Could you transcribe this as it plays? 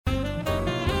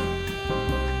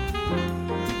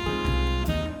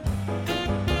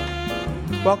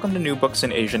Welcome to New Books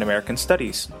in Asian American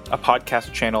Studies, a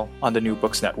podcast channel on the New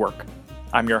Books Network.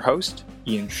 I'm your host,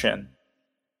 Ian Shin.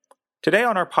 Today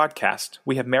on our podcast,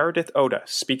 we have Meredith Oda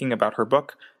speaking about her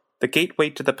book, The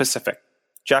Gateway to the Pacific,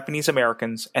 Japanese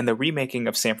Americans and the Remaking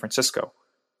of San Francisco,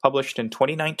 published in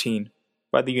 2019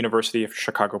 by the University of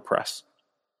Chicago Press.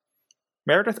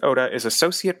 Meredith Oda is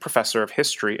Associate Professor of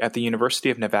History at the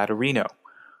University of Nevada, Reno,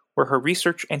 where her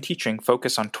research and teaching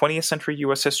focus on 20th century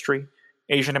U.S. history,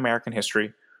 Asian American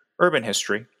history, urban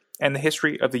history, and the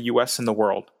history of the U.S. and the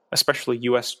world, especially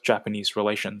U.S.-Japanese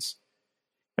relations.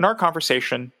 In our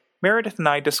conversation, Meredith and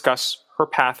I discuss her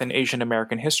path in Asian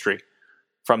American history,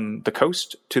 from the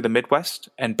coast to the Midwest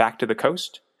and back to the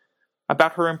coast,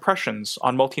 about her impressions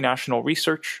on multinational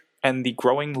research and the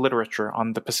growing literature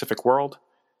on the Pacific world,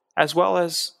 as well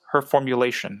as her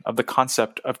formulation of the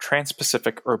concept of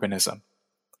trans-Pacific urbanism.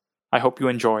 I hope you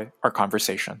enjoy our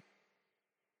conversation.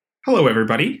 Hello,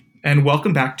 everybody, and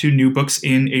welcome back to New Books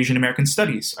in Asian American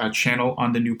Studies, a channel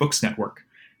on the New Books Network.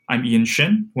 I'm Ian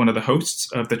Shin, one of the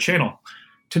hosts of the channel.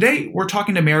 Today, we're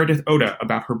talking to Meredith Oda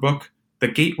about her book, The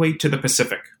Gateway to the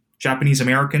Pacific, Japanese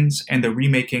Americans and the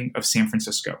Remaking of San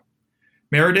Francisco.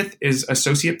 Meredith is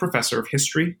Associate Professor of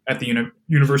History at the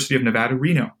University of Nevada,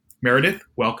 Reno. Meredith,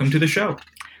 welcome to the show.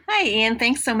 Hi, Ian.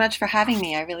 Thanks so much for having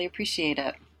me. I really appreciate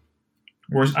it.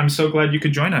 I'm so glad you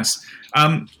could join us.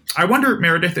 I wonder,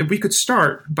 Meredith, if we could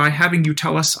start by having you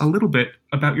tell us a little bit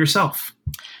about yourself.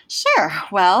 Sure.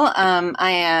 Well,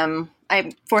 I'm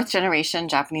fourth generation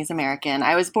Japanese American.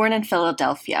 I was born in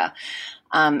Philadelphia.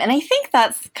 And I think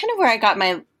that's kind of where I got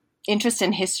my interest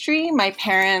in history. My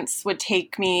parents would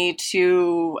take me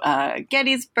to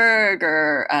Gettysburg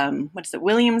or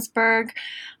Williamsburg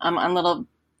on little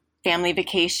family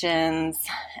vacations,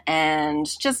 and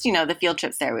just, the field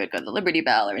trips there. We would go to the Liberty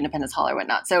Bell or Independence Hall or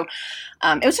whatnot. So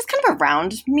it was just kind of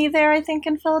around me there, I think,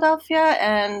 in Philadelphia,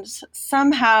 and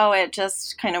somehow it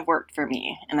just kind of worked for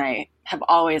me. And I have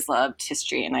always loved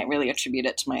history, and I really attribute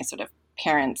it to my sort of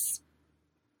parents'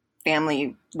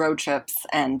 family road trips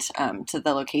and to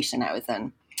the location I was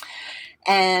in.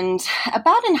 And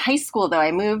about in high school, though,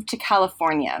 I moved to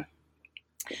California,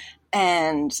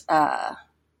 and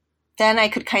then I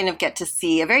could kind of get to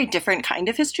see a very different kind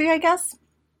of history, I guess,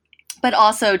 but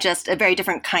also just a very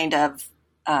different kind of,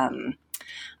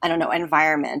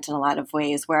 environment in a lot of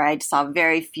ways, where I saw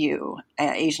very few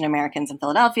Asian Americans in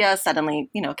Philadelphia. Suddenly,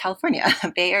 California,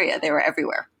 Bay Area, they were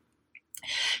everywhere.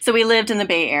 So we lived in the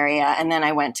Bay Area, and then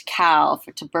I went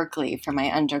to Berkeley for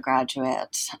my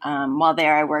undergraduate. While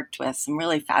there, I worked with some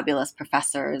really fabulous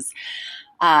professors.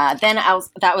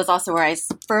 That was also where I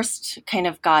first kind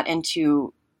of got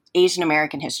into Asian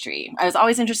American history. I was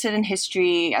always interested in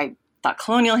history. I thought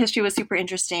colonial history was super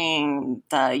interesting,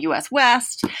 the U.S.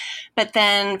 West. But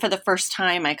then for the first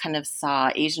time, I kind of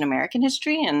saw Asian American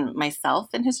history and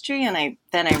myself in history. And I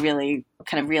really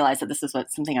kind of realized that this is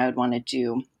something I would want to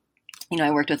do.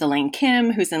 I worked with Elaine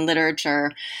Kim, who's in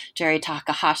literature, Jerry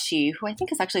Takahashi, who I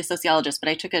think is actually a sociologist, but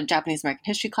I took a Japanese American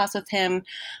history class with him.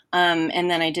 And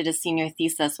then I did a senior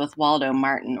thesis with Waldo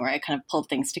Martin, where I kind of pulled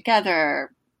things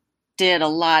together, did a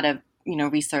lot of,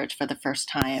 research for the first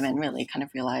time, and really kind of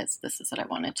realized this is what I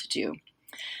wanted to do.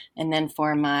 And then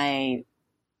for my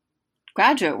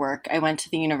graduate work, I went to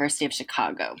the University of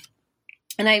Chicago.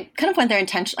 And I kind of went there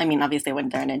intentionally. I mean, obviously I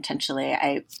went there unintentionally.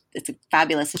 It's a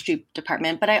fabulous history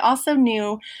department, but I also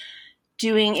knew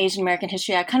doing Asian American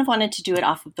history, I kind of wanted to do it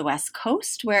off of the West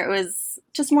Coast, where it was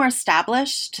just more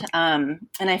established. And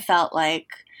I felt like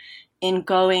in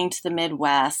going to the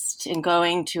Midwest and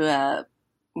going to a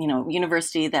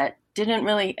university that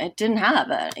didn't have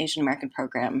an Asian American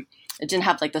program. It didn't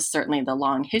have certainly the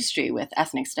long history with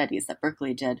ethnic studies that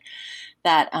Berkeley did,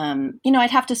 that, I'd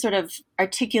have to sort of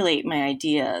articulate my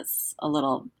ideas a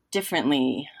little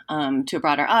differently to a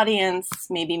broader audience,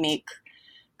 maybe make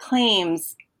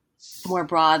claims more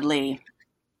broadly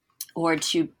or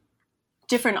to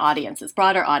different audiences,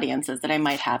 broader audiences that I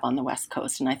might have on the West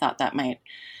Coast. And I thought that might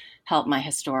help my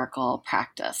historical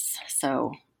practice.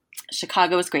 So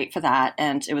Chicago was great for that,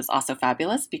 and it was also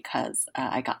fabulous because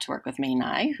I got to work with Mei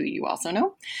Nai, who you also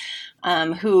know,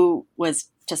 who was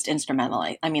just instrumental.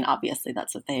 I mean, obviously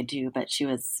that's what they do, but she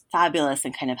was fabulous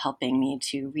in kind of helping me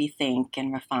to rethink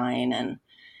and refine and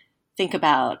think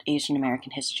about Asian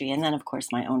American history, and then, of course,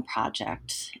 my own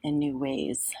project in new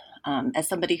ways. As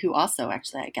somebody who also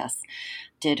actually, I guess,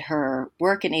 did her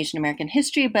work in Asian American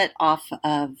history, but off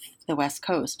of the West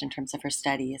Coast in terms of her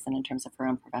studies and in terms of her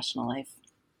own professional life.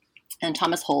 And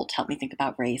Thomas Holt helped me think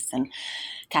about race, and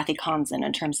Kathy Conzen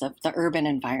in terms of the urban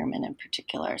environment in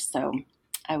particular. So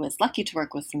I was lucky to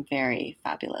work with some very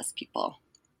fabulous people.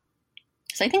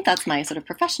 So I think that's my sort of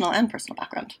professional and personal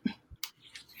background.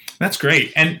 That's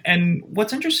great. And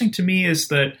what's interesting to me is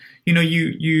that,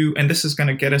 you and this is going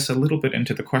to get us a little bit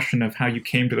into the question of how you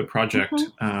came to the project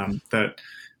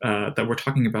that we're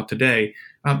talking about today.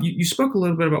 You spoke a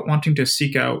little bit about wanting to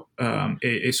seek out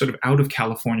a sort of out of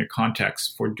California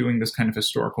context for doing this kind of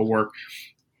historical work.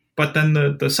 But then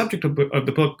the subject of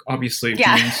the book, obviously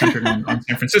being centered on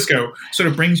San Francisco, sort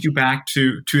of brings you back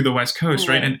to the West Coast,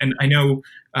 right? And I know,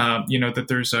 that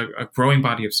there's a growing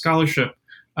body of scholarship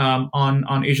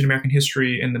on Asian American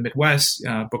history in the Midwest,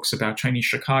 books about Chinese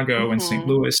Chicago and St.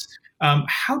 Louis.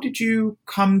 How did you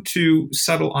come to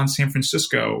settle on San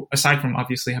Francisco, aside from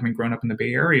obviously having grown up in the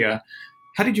Bay Area?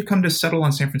 How did you come to settle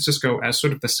on San Francisco as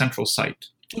sort of the central site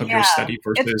of your study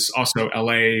versus also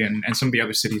LA and some of the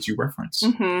other cities you reference?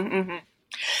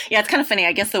 Yeah, it's kind of funny.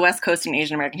 I guess the West Coast in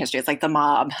Asian American history, it's like the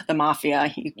mob, the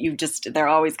mafia. They're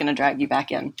always going to drag you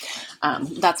back in.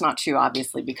 That's not true,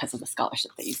 obviously, because of the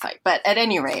scholarship that you cite. But at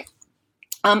any rate,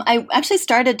 I actually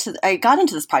I got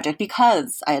into this project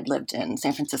because I had lived in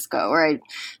San Francisco, or I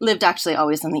lived actually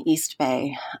always in the East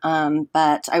Bay.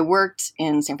 But I worked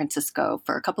in San Francisco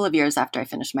for a couple of years after I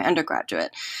finished my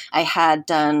undergraduate. I had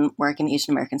done work in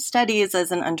Asian American studies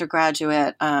as an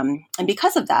undergraduate. And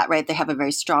because of that, right, they have a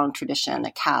very strong tradition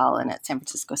at Cal and at San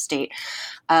Francisco State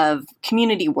of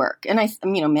community work. And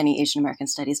many Asian American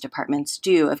studies departments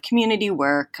do, of community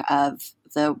work, of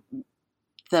the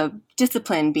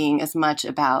discipline being as much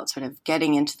about sort of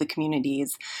getting into the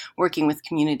communities, working with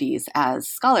communities as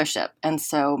scholarship. And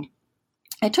so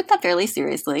I took that fairly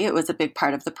seriously. It was a big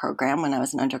part of the program when I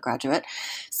was an undergraduate.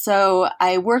 So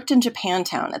I worked in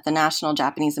Japantown at the National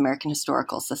Japanese American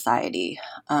Historical Society,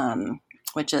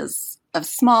 which is a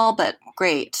small but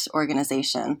great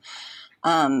organization,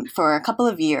 for a couple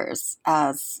of years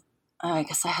as, I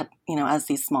guess I had, as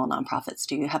these small nonprofits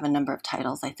do, you have a number of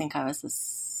titles. I think I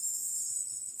was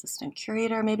assistant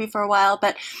curator maybe for a while,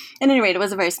 but at any rate, it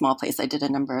was a very small place. I did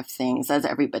a number of things, as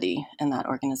everybody in that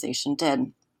organization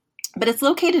did. But it's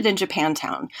located in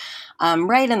Japantown,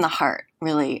 right in the heart,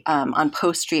 really, on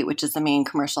Post Street, which is the main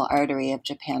commercial artery of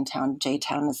Japantown,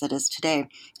 J-Town as it is today,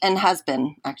 and has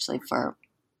been actually for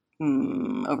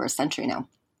over a century now.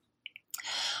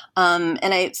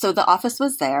 So the office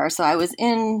was there. So I was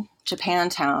in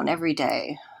Japantown every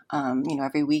day,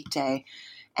 every weekday.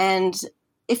 And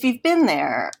if you've been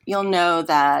there, you'll know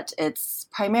that it's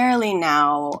primarily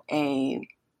now a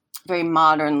very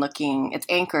modern looking, it's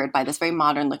anchored by this very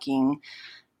modern looking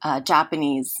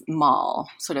Japanese mall,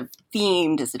 sort of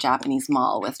themed as a Japanese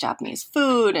mall with Japanese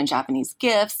food and Japanese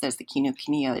gifts. There's the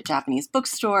Kinokuniya Japanese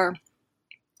bookstore,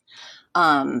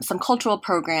 some cultural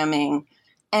programming.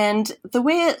 And the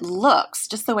way it looks,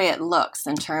 just the way it looks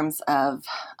in terms of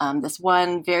this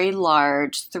one very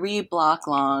large, 3-block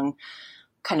long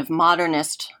kind of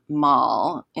modernist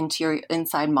mall,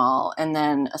 inside mall, and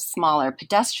then a smaller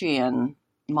pedestrian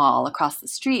mall across the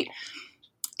street,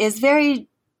 is very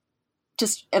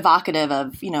just evocative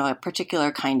of, a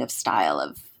particular kind of style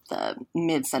of the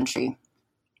mid-century,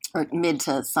 or mid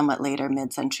to somewhat later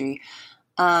mid-century.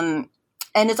 And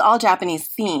it's all Japanese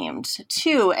themed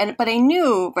too. But I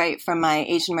knew right from my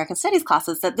Asian American studies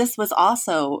classes that this was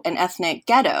also an ethnic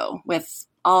ghetto with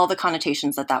all the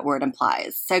connotations that word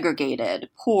implies: segregated,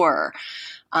 poor,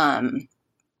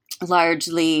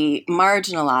 largely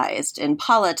marginalized in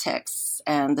politics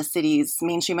and the city's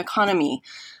mainstream economy.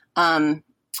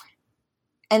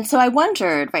 And so I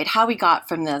wondered, right, how we got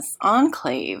from this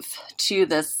enclave to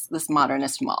this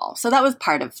modernist mall. So that was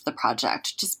part of the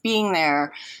project, just being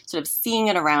there, sort of seeing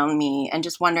it around me and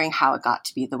just wondering how it got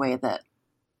to be the way that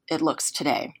it looks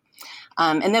today.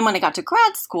 And then when I got to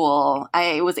grad school,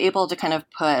 I was able to kind of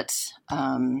put,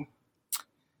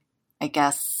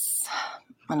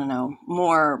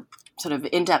 more sort of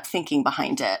in-depth thinking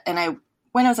behind it. And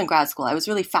when I was in grad school, I was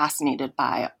really fascinated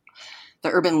by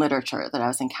the urban literature that I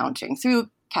was encountering through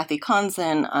Kathy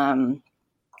Conzen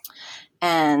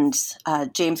and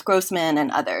James Grossman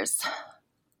and others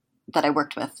that I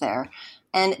worked with there.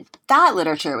 And that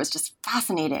literature was just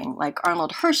fascinating, like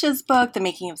Arnold Hirsch's book, The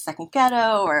Making of Second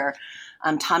Ghetto, or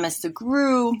Thomas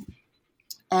Segru.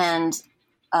 And,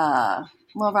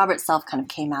 Robert Self kind of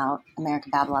came out,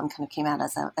 American Babylon kind of came out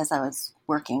as I was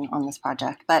working on this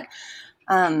project. But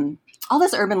all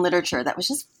this urban literature that was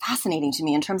just fascinating to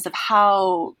me in terms of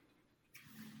how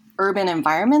urban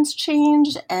environments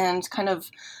change, and kind of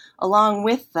along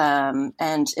with them,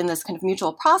 and in this kind of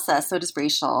mutual process, so does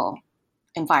racial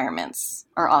environments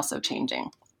are also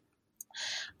changing.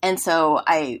 And so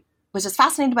I was just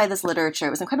fascinated by this literature.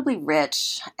 It was incredibly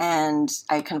rich, and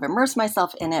I kind of immersed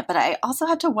myself in it. But I also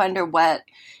had to wonder what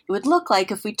it would look like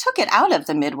if we took it out of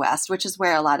the Midwest, which is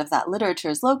where a lot of that literature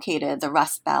is located, the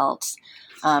Rust Belt,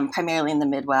 primarily in the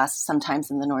Midwest,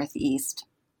 sometimes in the Northeast,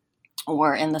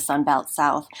 or in the Sun Belt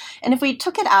South. And if we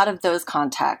took it out of those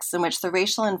contexts in which the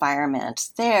racial environment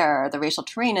there, the racial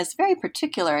terrain is very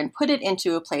particular, and put it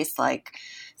into a place like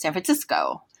San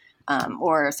Francisco,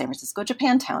 or San Francisco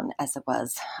Japantown, as it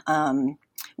was,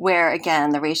 where, again,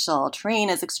 the racial terrain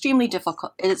is extremely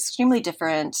difficult, it's extremely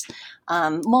different,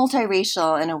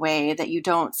 multiracial in a way that you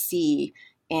don't see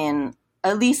in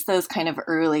at least those kind of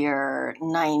earlier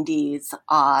 90s,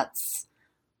 aughts,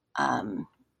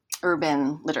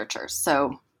 urban literature.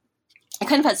 So it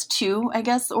kind of has two, I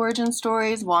guess, origin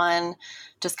stories. One,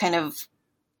 just kind of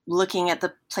looking at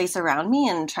the place around me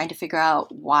and trying to figure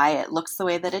out why it looks the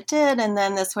way that it did. And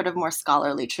then this sort of more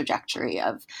scholarly trajectory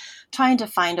of trying to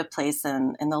find a place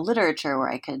in the literature where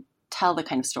I could tell the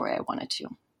kind of story I wanted to.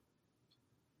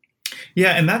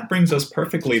 Yeah, and that brings us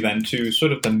perfectly then to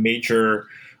sort of the major,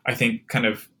 I think, kind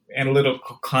of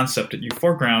analytical concept that you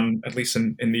foreground, at least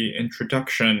in the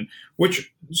introduction,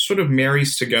 which sort of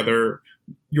marries together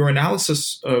your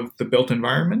analysis of the built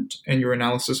environment and your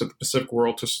analysis of the Pacific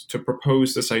world to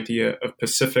propose this idea of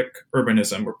Pacific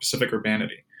urbanism or Pacific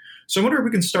urbanity. So I wonder if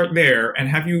we can start there and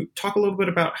have you talk a little bit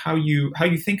about how you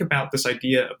think about this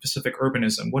idea of Pacific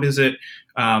urbanism. What is it?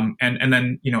 And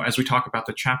then, as we talk about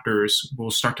the chapters,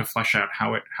 we'll start to flesh out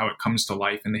how it comes to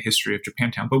life in the history of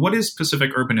Japantown. But what is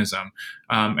Pacific urbanism?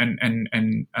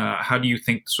 And how do you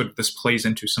think sort of this plays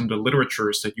into some of the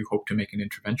literatures that you hope to make an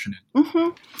intervention in? Mm-hmm.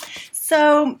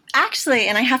 So actually,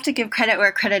 and I have to give credit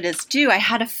where credit is due, I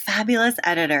had a fabulous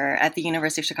editor at the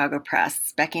University of Chicago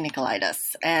Press, Becky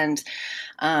Nicolaitis. And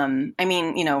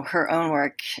her own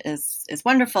work is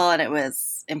wonderful, and it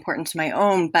was important to my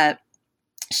own, but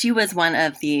she's one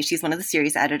of the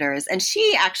series editors, and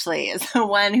she actually is the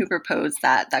one who proposed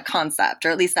that concept,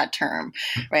 or at least that term,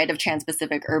 right, of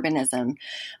trans-Pacific urbanism,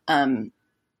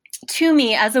 to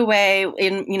me as a way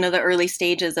in, the early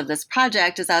stages of this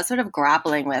project, as I was sort of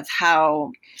grappling with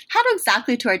how to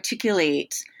exactly to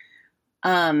articulate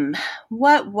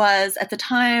what was at the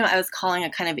time I was calling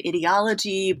a kind of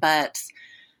ideology, but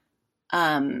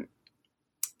and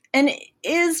it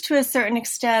is to a certain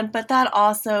extent, but that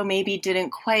also maybe didn't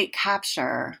quite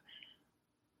capture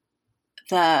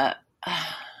the,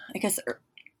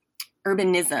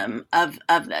 urbanism of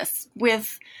this,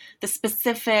 with the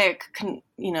specific,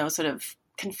 sort of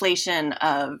conflation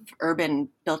of urban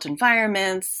built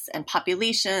environments and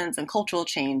populations and cultural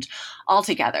change all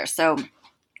together. So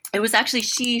it was actually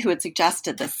she who had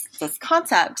suggested this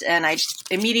concept, and I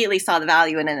immediately saw the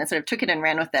value in it and sort of took it and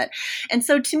ran with it. And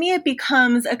so to me, it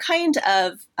becomes a kind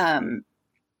of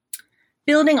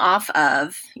building off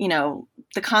of,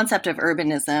 the concept of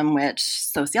urbanism, which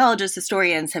sociologists,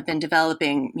 historians have been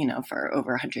developing, for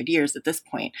over 100 years at this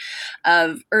point,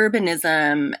 of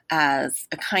urbanism as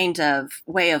a kind of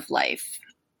way of life,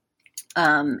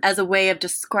 as a way of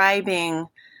describing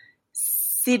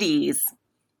cities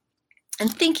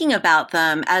and thinking about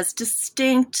them as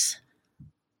distinct,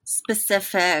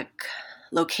 specific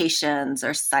locations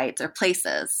or sites or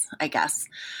places, I guess,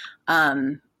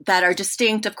 that are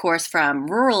distinct, of course, from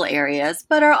rural areas,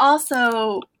 but are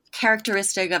also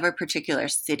characteristic of a particular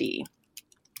city.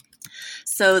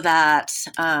 So that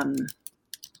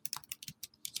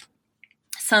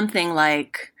something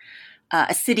like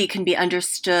a city can be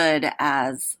understood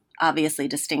as obviously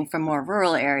distinct from more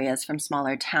rural areas, from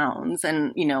smaller towns,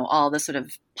 and, all the sort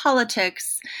of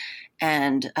politics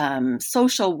and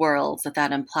social worlds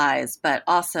that implies, but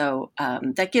also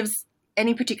that gives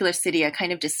any particular city a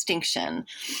kind of distinction.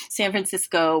 San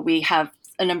Francisco, we have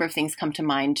a number of things come to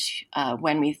mind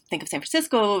when we think of San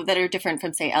Francisco that are different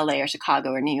from, say, LA or Chicago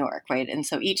or New York, right? And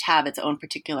so each have its own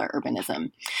particular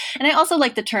urbanism. And I also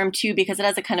like the term, too, because it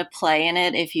has a kind of play in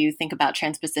it if you think about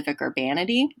trans-Pacific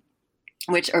urbanity,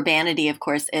 which urbanity, of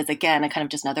course, is, again, a kind of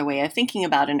just another way of thinking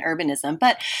about an urbanism.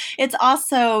 But it's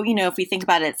also, if we think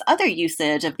about its other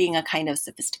usage of being a kind of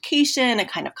sophistication, a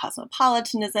kind of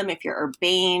cosmopolitanism. If you're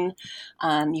urbane,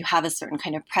 you have a certain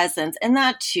kind of presence. And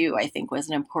that, too, I think, was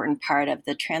an important part of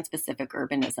the trans-Pacific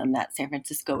urbanism that San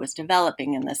Francisco was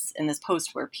developing in this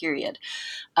post-war period,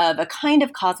 of a kind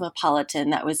of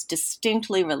cosmopolitan that was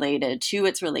distinctly related to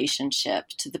its relationship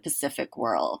to the Pacific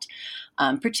world,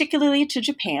 particularly to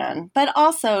Japan, but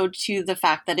also to the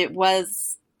fact that it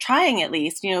was trying, at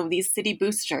least, these city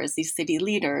boosters, these city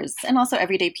leaders, and also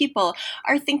everyday people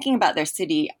are thinking about their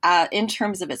city in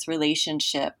terms of its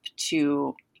relationship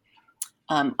to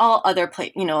all other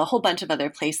a whole bunch of other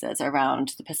places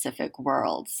around the Pacific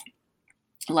worlds.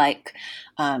 like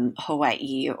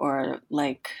Hawaii, or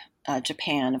like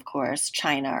Japan, of course,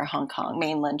 China or Hong Kong,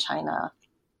 mainland China,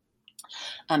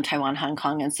 Taiwan, Hong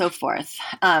Kong, and so forth.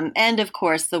 And of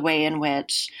course, the way in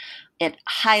which it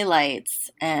highlights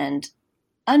and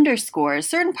underscores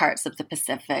certain parts of the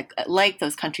Pacific, like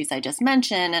those countries I just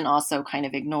mentioned, and also kind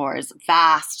of ignores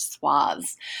vast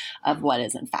swaths of what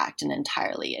is, in fact, an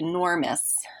entirely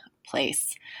enormous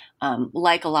place,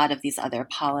 like a lot of these other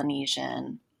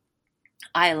Polynesian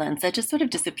islands that just sort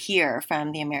of disappear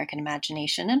from the American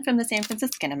imagination and from the San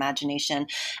Franciscan imagination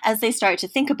as they start to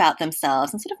think about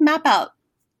themselves and sort of map out,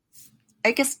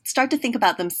 I guess, start to think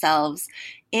about themselves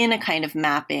in a kind of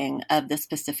mapping of the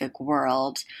Pacific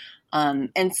world.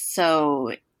 And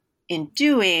so in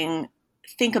doing,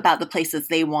 think about the places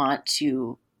they want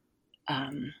to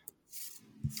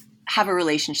have a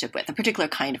relationship with, a particular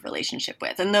kind of relationship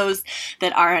with, and those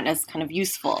that aren't as kind of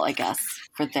useful, I guess,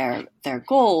 for their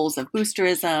goals of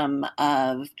boosterism,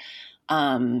 of,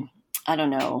 I don't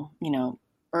know,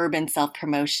 urban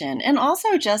self-promotion, and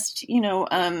also just,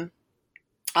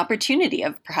 opportunity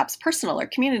of perhaps personal or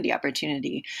community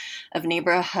opportunity, of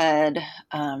neighborhood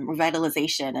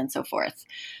revitalization, and so forth.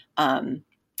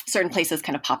 Certain places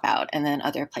kind of pop out, and then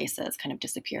other places kind of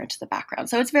disappear into the background.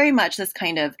 So it's very much this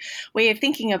kind of way of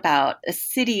thinking about a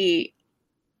city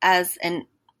as an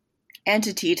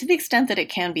entity, to the extent that it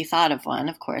can be thought of one.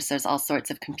 Of course, there's all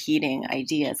sorts of competing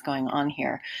ideas going on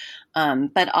here,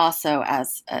 but also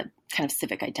as a kind of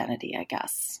civic identity, I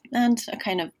guess, and a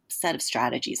kind of set of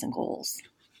strategies and goals.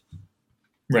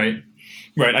 Right.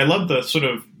 I love the sort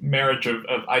of marriage of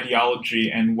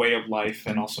ideology and way of life,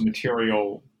 and also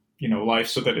material, life,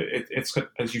 so that it's,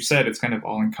 as you said, it's kind of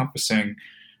all encompassing.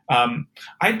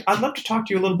 I'd love to talk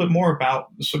to you a little bit more about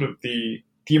sort of the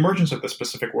emergence of this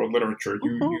Pacific world literature.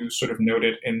 You sort of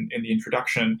noted in the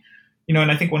introduction,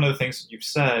 and I think one of the things that you've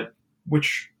said,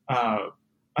 which I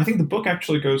think the book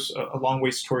actually goes a long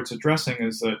ways towards addressing,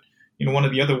 is that, one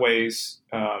of the other ways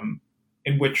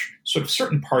in which sort of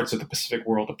certain parts of the Pacific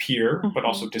world appear, but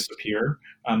also disappear,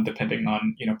 depending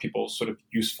on, people's sort of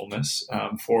usefulness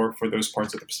for those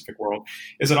parts of the Pacific world,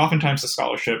 is that oftentimes the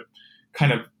scholarship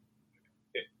kind of,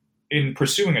 in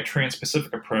pursuing a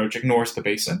trans-Pacific approach, ignores the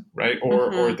basin, right?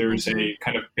 Or there's a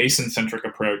kind of basin-centric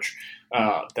approach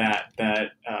that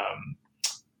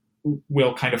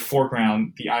will kind of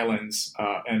foreground the islands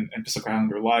and Pacific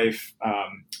Islander life,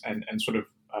 and sort of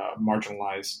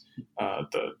marginalize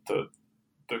the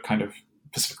kind of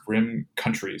Pacific Rim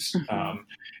countries.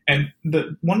 And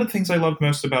one of the things I love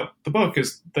most about the book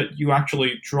is that you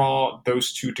actually draw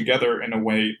those two together in a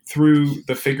way through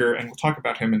the figure, and we'll talk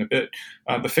about him in a bit,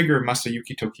 the figure of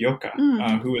Masayuki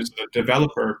Tokioka, who is the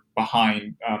developer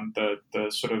behind the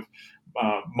sort of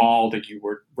mall that you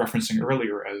were referencing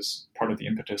earlier as part of the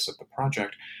impetus of the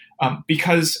project.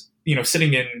 Because,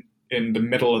 sitting in the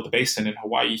middle of the basin in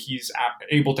Hawaii, he's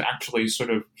able to actually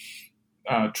sort of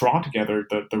draw together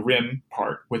the rim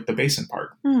part with the basin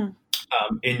part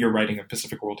in your writing of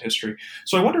Pacific world history.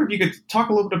 So I wonder if you could talk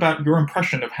a little bit about your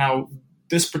impression of how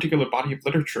this particular body of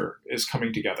literature is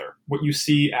coming together, what you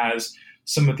see as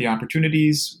some of the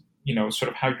opportunities, sort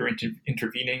of how you're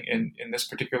intervening in this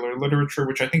particular literature,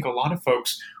 which I think a lot of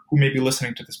folks who may be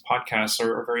listening to this podcast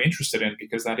are very interested in,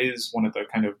 because that is one of the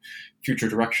kind of future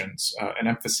directions and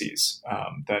emphases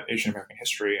that Asian American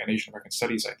history and Asian American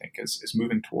studies, I think, is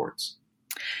moving towards.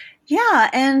 Yeah.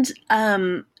 And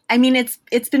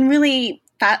it's been really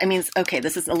okay,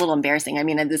 this is a little embarrassing.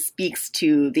 This speaks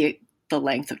to the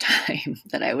length of time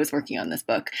that I was working on this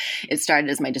book. It started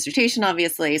as my dissertation,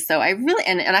 obviously. So I really,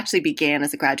 and it actually began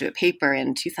as a graduate paper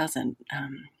in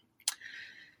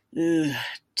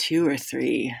 2002 or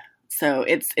 3. So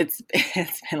it's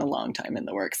been a long time in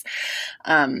the works.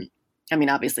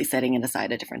 Obviously setting it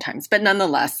aside at different times, but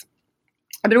nonetheless,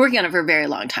 I've been working on it for a very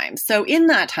long time. So in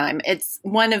that time, it's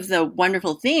one of the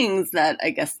wonderful things that I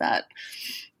guess that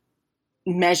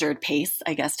measured pace,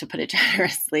 I guess, to put it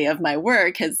generously, of my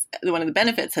work one of the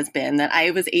benefits has been that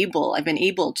I've been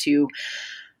able to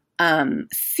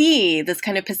see this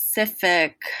kind of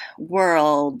Pacific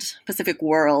world's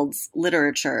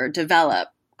literature develop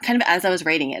kind of as I was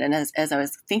writing it, and as I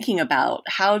was thinking about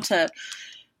how to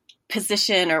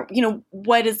position, or,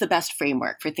 what is the best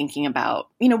framework for thinking about,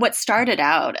 what started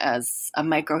out as a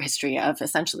microhistory of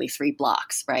essentially 3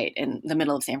 blocks, right, in the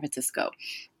middle of San Francisco.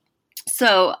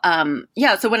 So,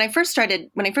 so when I first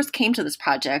came to this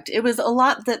project, it was a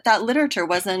lot that literature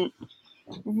wasn't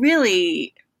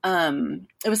really,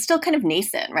 it was still kind of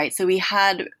nascent, right? So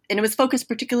and it was focused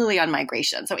particularly on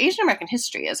migration. So Asian American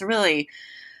history is really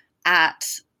at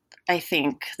I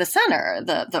think, the center,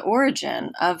 the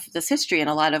origin of this history and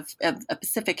a lot of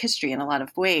Pacific history in a lot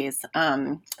of ways.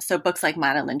 So books like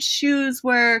Madeline Shu's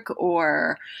work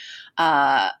or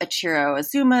Ichiro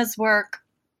Azuma's work,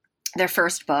 their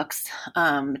first books,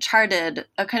 charted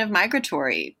a kind of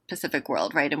migratory Pacific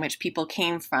world, right, in which people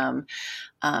came from,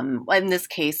 in this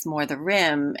case, more the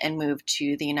Rim, and moved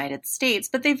to the United States.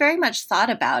 But they very much thought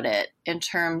about it in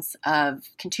terms of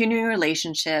continuing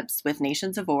relationships with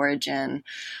nations of origin,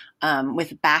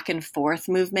 with back and forth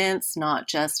movements, not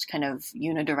just kind of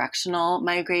unidirectional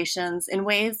migrations, in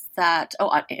ways that,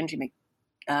 Andrew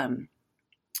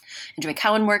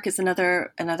McCowan work is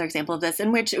another example of this,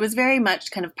 in which it was very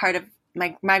much kind of part of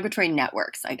migratory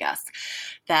networks, I guess,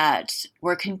 that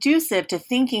were conducive to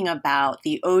thinking about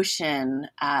the ocean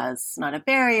as not a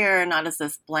barrier, not as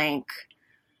this blank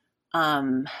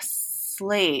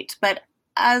slate, but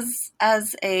as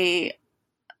a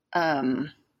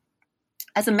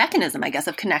mechanism, I guess,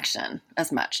 of connection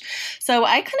as much. So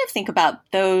I kind of think about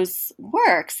those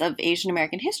works of Asian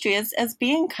American history as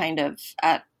being kind of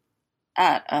at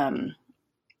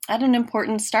an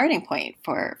important starting point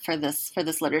for this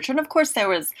literature. And of course, there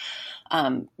was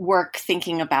work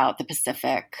thinking about the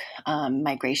Pacific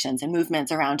migrations and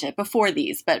movements around it before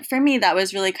these. But for me, that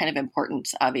was really kind of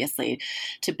important, obviously,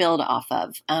 to build off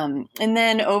of. And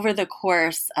then over the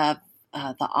course of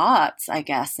the aughts, I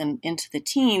guess, and into the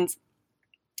teens,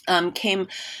 came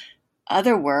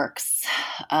other works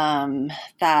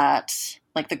that,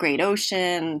 like The Great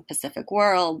Ocean, Pacific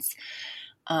Worlds,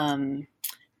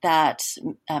 that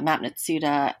Matt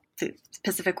Matsuda,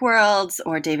 Pacific Worlds,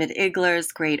 or David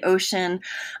Igler's Great Ocean.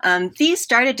 These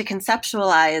started to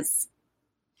conceptualize,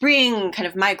 bring kind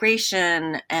of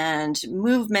migration and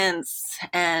movements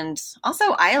and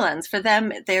also islands. For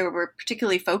them, they were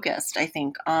particularly focused, I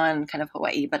think, on kind of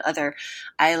Hawaii, but other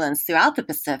islands throughout the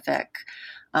Pacific,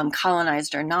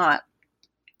 colonized or not,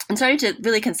 and started to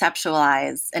really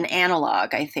conceptualize an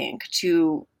analog, I think,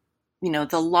 to,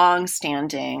 the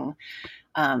long-standing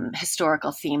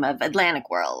historical theme of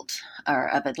Atlantic world, or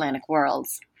of Atlantic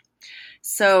worlds.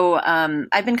 So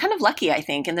I've been kind of lucky, I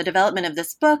think, in the development of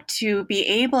this book to be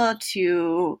able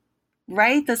to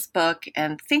write this book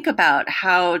and think about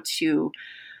how to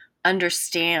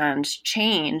understand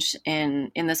change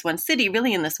in this one city,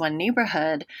 really in this one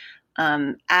neighborhood,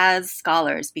 as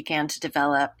scholars began to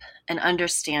develop an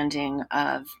understanding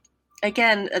of,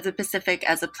 again, the Pacific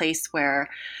as a place where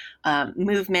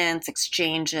movements,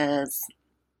 exchanges,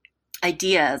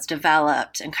 ideas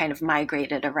developed and kind of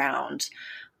migrated around.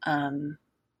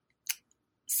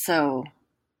 So,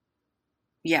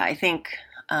 yeah, I think,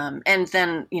 and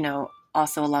then,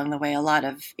 also along the way, a lot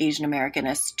of Asian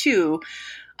Americanists too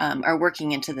are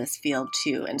working into this field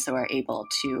too, and so are able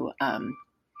to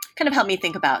kind of help me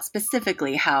think about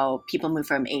specifically how people move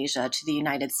from Asia to the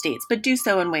United States, but do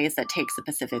so in ways that takes the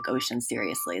Pacific Ocean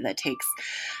seriously, that takes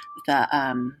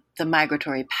the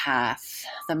migratory path,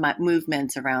 the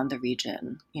movements around the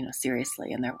region,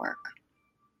 seriously in their work.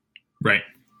 Right.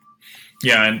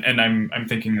 Yeah, and I'm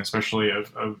thinking especially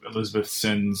of Elizabeth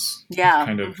Sin's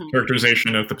kind of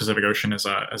characterization of the Pacific Ocean as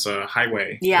a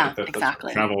highway. Yeah, that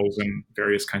exactly. Travels in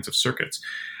various kinds of circuits.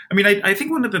 I mean, I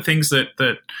think one of the things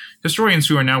that historians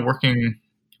who are now working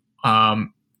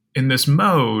in this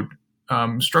mode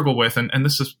struggle with, and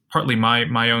this is partly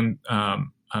my own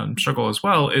struggle as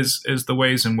well, is the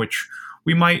ways in which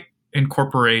we might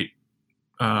incorporate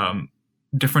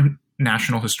different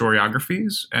national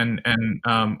historiographies and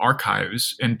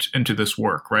archives into this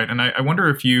work, right? And I wonder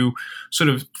if you sort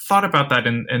of thought about that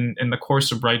in the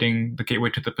course of writing The Gateway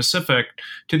to the Pacific,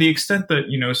 to the extent that,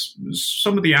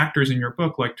 some of the actors in your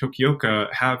book, like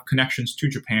Tokioka, have connections to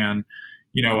Japan,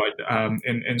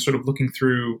 and sort of looking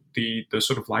through the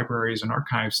sort of libraries and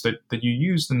archives that you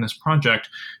used in this project.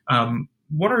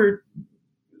 What are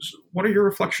your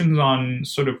reflections on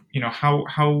sort of,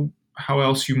 how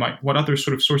else what other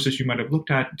sort of sources you might have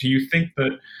looked at? Do you think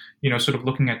that, sort of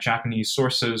looking at Japanese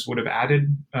sources would have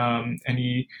added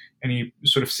any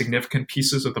sort of significant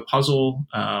pieces of the puzzle?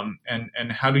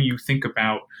 And how do you think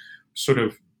about sort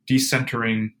of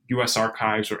decentering U.S.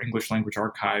 archives or English language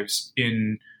archives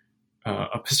in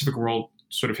a Pacific world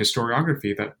sort of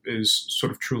historiography that is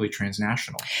sort of truly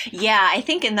transnational? Yeah, I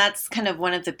think, and that's kind of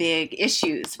one of the big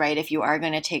issues, right? If you are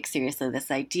going to take seriously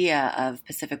this idea of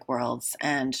Pacific worlds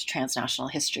and transnational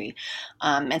history.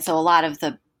 And so a lot of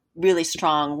the really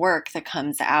strong work that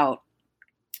comes out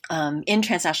in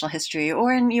transnational history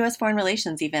or in U.S. foreign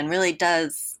relations even really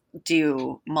does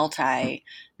do multinational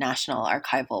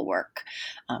archival work.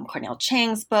 Cornell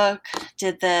Chang's book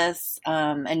did this.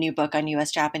 A new book on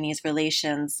U.S.-Japanese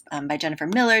relations by Jennifer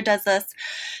Miller does this.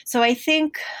 So I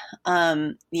think,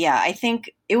 I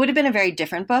think it would have been a very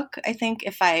different book, I think,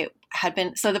 if I had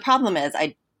been. So the problem is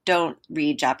I don't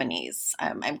read Japanese.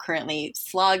 I'm currently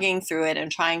slogging through it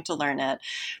and trying to learn it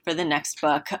for the next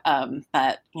book.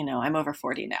 But, I'm over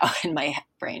 40 now and my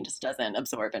brain just doesn't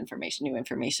absorb new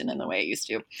information in the way it used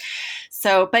to.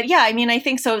 So, but yeah, I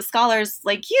think so. Scholars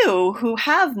like you who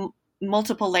have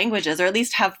multiple languages, or at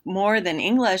least have more than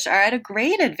English, are at a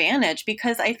great advantage,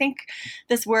 because I think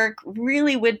this work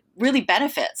really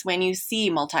benefits when you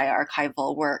see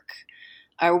multi-archival work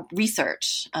or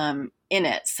research in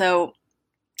it. So,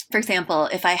 for example,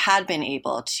 if I had been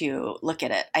able to look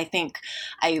at it, I think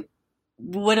I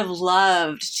would have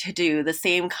loved to do the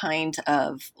same kind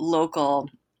of local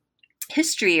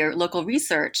history or local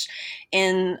research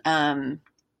in,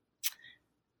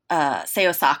 say,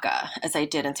 Osaka, as I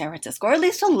did in San Francisco, or at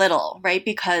least a little, right?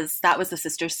 Because that was the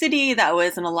sister city. That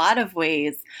was in a lot of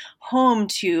ways home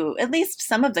to at least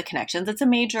some of the connections. It's a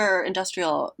major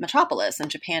industrial metropolis in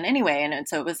Japan anyway. And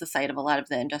so it was the site of a lot of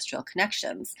the industrial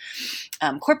connections,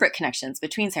 corporate connections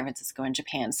between San Francisco and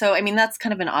Japan. So, that's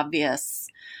kind of an obvious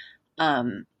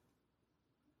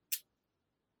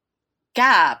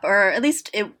gap, or at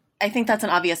least I think that's an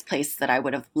obvious place that I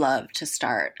would have loved to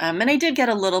start. And I did get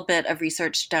a little bit of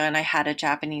research done. I had a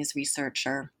Japanese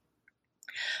researcher,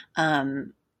 a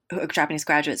Japanese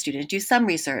graduate student, do some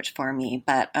research for me.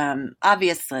 But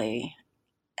obviously,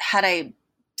 had I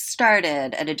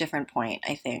started at a different point,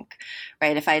 I think,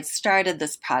 right? If I had started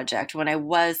this project when I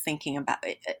was thinking about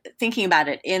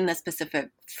it in the specific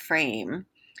frame,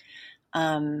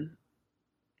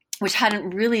 which hadn't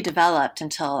really developed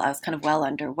until I was kind of well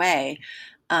underway,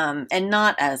 and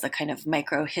not as a kind of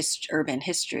urban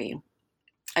history,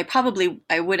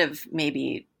 I would have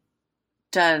maybe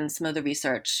done some of the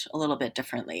research a little bit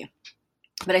differently.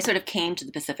 But I sort of came to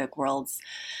the Pacific Worlds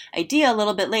idea a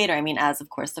little bit later. As, of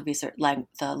course,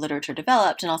 the literature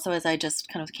developed, and also as I just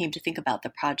kind of came to think about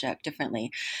the project differently.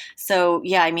 So,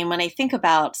 yeah, when I think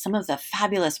about some of the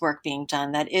fabulous work being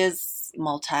done that is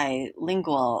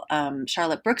multilingual,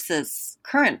 Charlotte Brooks's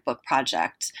current book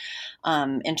project,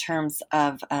 in terms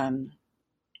of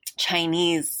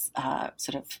Chinese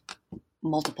sort of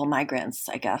multiple migrants,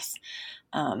 I guess,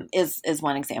 is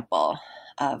one example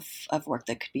of work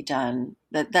that could be done,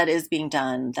 that is being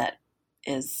done, that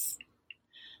is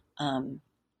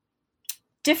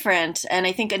different, and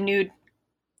I think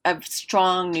a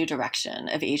strong new direction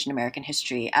of Asian American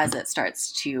history as it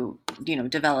starts to,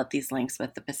 develop these links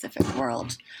with the Pacific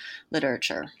world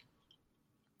literature.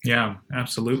 Yeah,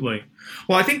 absolutely.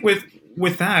 Well, I think with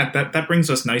that brings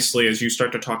us nicely, as you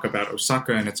start to talk about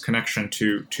Osaka and its connection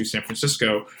to San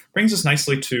Francisco, brings us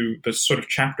nicely to the sort of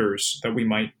chapters that we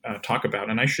might talk about.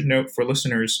 And I should note for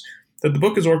listeners that the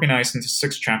book is organized into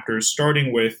 6 chapters,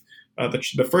 starting with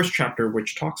the first chapter,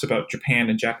 which talks about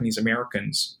Japan and Japanese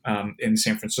Americans in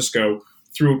San Francisco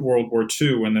through World War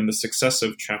II, and then the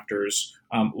successive chapters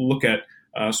look at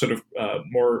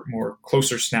more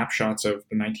closer snapshots of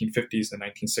the 1950s, the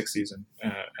 1960s, and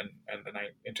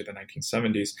into the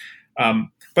 1970s.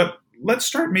 But let's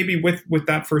start maybe with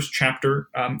that first chapter.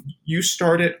 You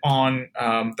started on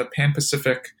the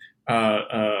Pan-Pacific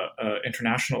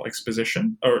International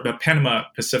Exposition, or the Panama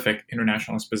Pacific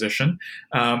International Exposition,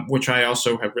 which I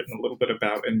also have written a little bit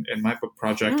about in my book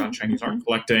project on Chinese art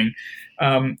collecting.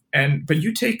 But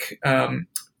you take,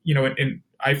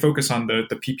 I focus on the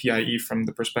PPIE from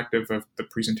the perspective of the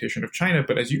presentation of China,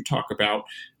 but as you talk about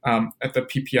at the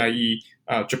PPIE,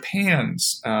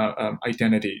 Japan's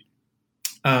identity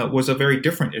was a very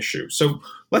different issue. So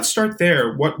let's start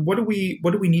there. What do we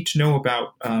need to know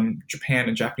about Japan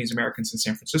and Japanese Americans in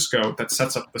San Francisco that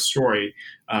sets up the story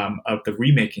of the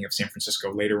remaking of San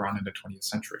Francisco later on in the 20th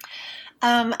century?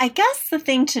 I guess the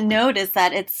thing to note is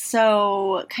that it's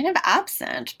so kind of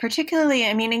absent, particularly,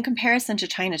 in comparison to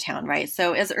Chinatown, right?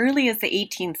 So as early as the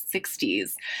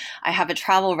 1860s, I have a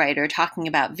travel writer talking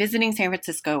about visiting San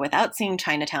Francisco without seeing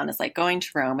Chinatown is like going to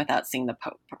Rome without seeing the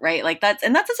Pope, right? That's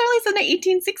as early as in the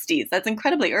 1860s. That's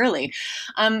incredibly early.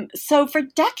 So for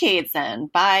decades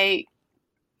then, by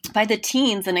the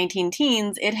teens, the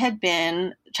 19-teens,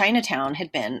 Chinatown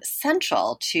had been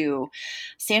central to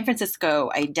San Francisco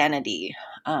identity,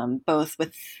 both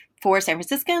for San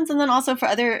Franciscans and then also for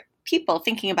other people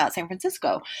thinking about San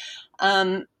Francisco.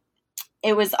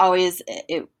 It was always,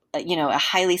 a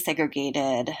highly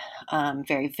segregated,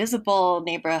 very visible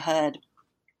neighborhood.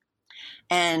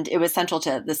 And it was central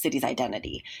to the city's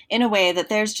identity in a way that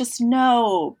there's just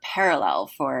no parallel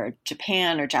for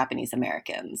Japan or Japanese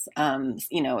Americans.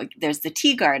 There's the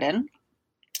tea garden,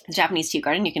 the Japanese tea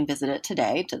garden. You can visit it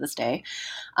today, to this day.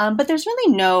 But there's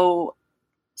really no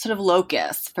sort of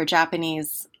locus for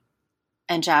Japanese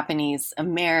and Japanese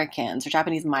Americans, or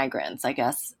Japanese migrants, I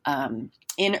guess,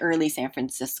 in early San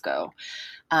Francisco.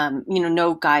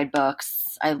 No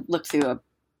guidebooks. I looked through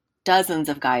dozens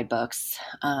of guidebooks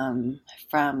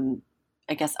from,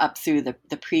 I guess, up through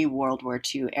the pre-World War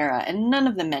II era, and none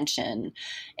of them mention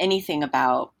anything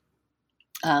about,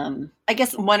 I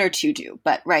guess one or two do,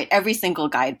 but right, every single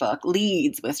guidebook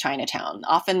leads with Chinatown.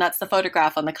 Often that's the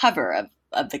photograph on the cover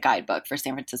of the guidebook for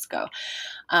San Francisco.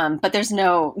 But there's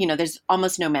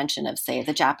almost no mention of, say,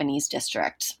 the Japanese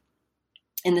district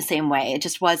in the same way. It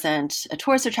just wasn't a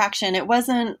tourist attraction. It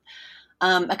wasn't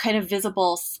a kind of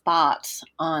visible spot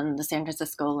on the San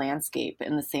Francisco landscape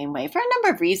in the same way, for a number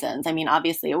of reasons. I mean,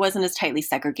 obviously, it wasn't as tightly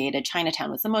segregated. Chinatown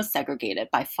was the most segregated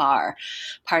by far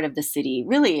part of the city,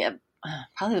 really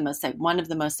probably one of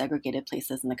the most segregated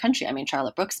places in the country. I mean,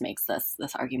 Charlotte Brooks makes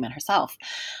this argument herself,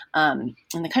 in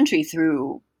the country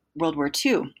through World War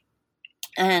II.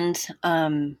 And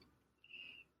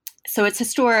so it's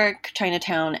historic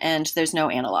Chinatown, and there's no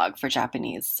analog for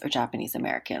Japanese or Japanese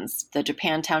Americans. The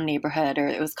Japantown neighborhood, or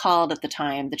it was called at the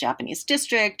time the Japanese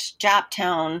district,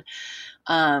 Japtown,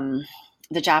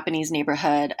 the Japanese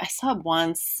neighborhood. I saw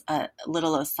once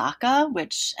Little Osaka,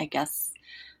 which I guess,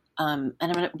 and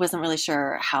I wasn't really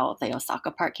sure how the Osaka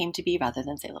part came to be rather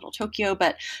than, say, Little Tokyo.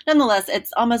 But nonetheless,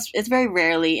 it's very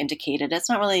rarely indicated. It's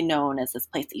not really known as this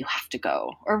place that you have to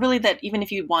go, or really that even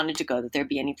if you wanted to go, that there'd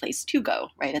be any place to go,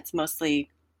 right? It's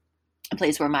mostly a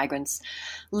place where migrants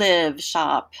live,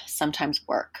 shop, sometimes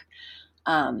work.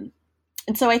 And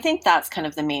so I think that's kind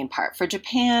of the main part. For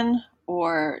Japan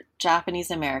or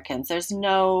Japanese Americans, there's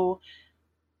no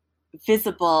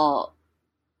visible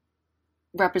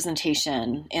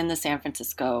representation in the San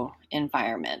Francisco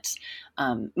environment.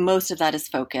 Most of that is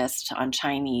focused on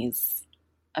Chinese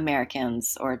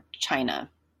Americans or China.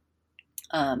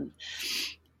 And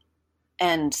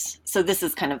so this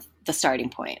is kind of the starting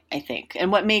point, I think.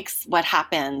 And what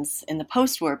happens in the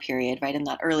post-war period, right, in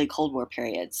that early Cold War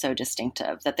period, so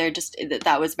distinctive,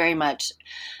 that was very much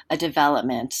a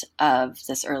development of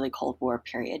this early Cold War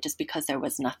period, just because there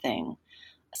was nothing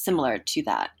similar to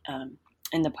that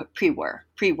in the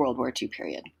pre-World War II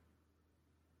period.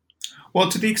 Well,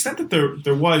 to the extent that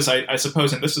there was, I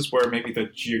suppose, and this is where maybe the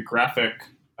geography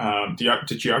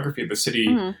of the city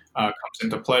comes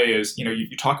into play, is,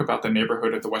 you talk about the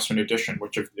neighborhood of the Western Addition,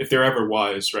 which if there ever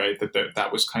was, right,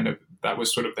 that was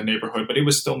sort of the neighborhood, but it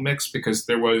was still mixed, because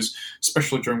there was,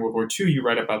 especially during World War II, you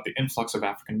write about the influx of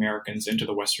African Americans into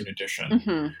the Western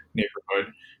Addition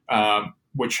neighborhood,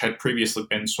 which had previously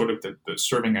been sort of the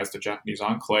serving as the Japanese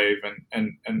enclave,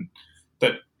 and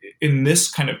that in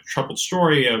this kind of troubled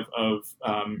story of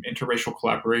interracial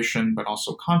collaboration, but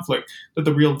also conflict, that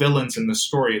the real villains in the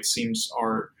story, it seems,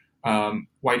 are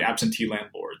white absentee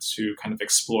landlords who kind of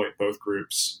exploit both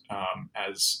groups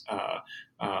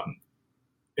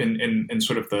in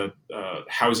sort of the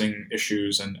housing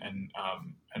issues and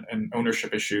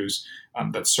ownership issues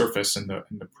that surface in the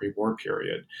pre-war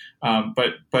period.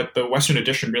 But the Western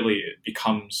Addition really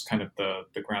becomes kind of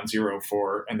the ground zero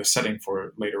for, and the setting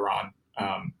for, later on,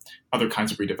 other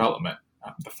kinds of redevelopment,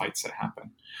 the fights that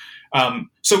happen.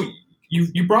 So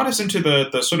you brought us into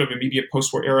the sort of immediate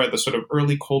post-war era, the sort of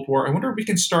early Cold War. I wonder if we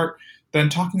can start then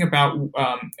talking about,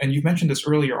 and you've mentioned this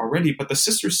earlier already, but the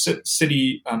sister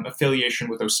city affiliation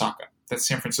with Osaka that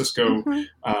San Francisco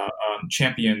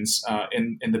champions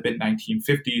in the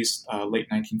mid-1950s, late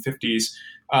 1950s.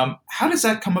 How does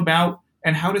that come about,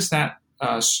 and how does that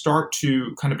start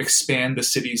to kind of expand the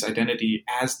city's identity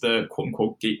as the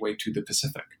quote-unquote gateway to the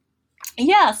Pacific?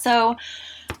 Yeah, so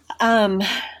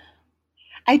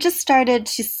I just started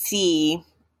to see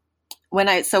when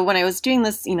I was doing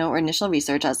this, initial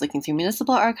research, I was looking through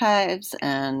municipal archives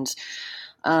and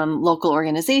local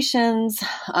organizations,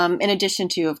 in addition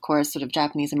to, of course, sort of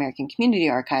Japanese American community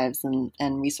archives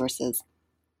and resources.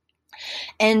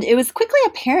 And it was quickly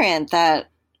apparent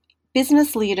that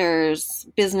business leaders,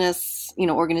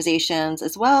 organizations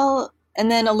as well, and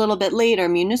then a little bit later,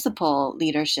 municipal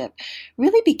leadership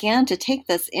really began to take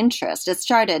this interest. It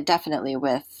started definitely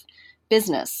with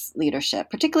business leadership,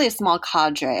 particularly a small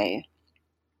cadre.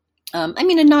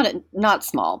 Not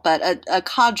small, but a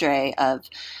cadre of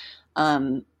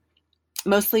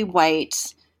mostly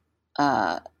white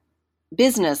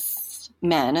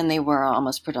businessmen, and they were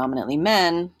almost predominantly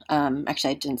men.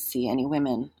 Actually, I didn't see any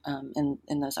women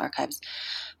in those archives,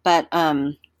 but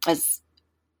as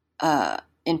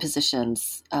in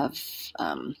positions of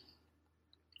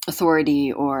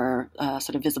authority or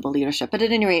sort of visible leadership. But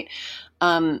at any rate,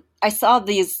 I saw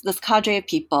this cadre of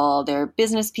people, they're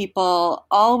business people,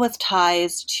 all with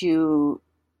ties to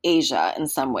Asia in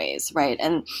some ways, right?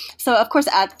 And so, of course,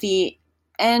 at the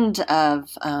end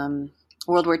of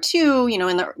World War II,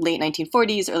 in the late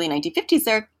 1940s, early 1950s,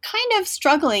 they're kind of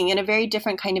struggling in a very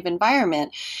different kind of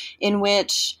environment in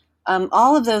which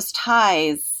all of those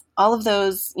ties, all of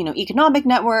those, economic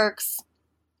networks,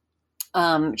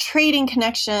 trading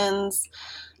connections,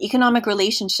 economic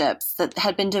relationships that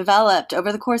had been developed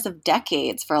over the course of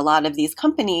decades for a lot of these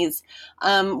companies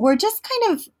were just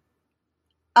kind of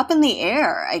up in the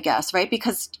air, I guess, right?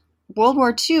 Because World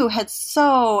War II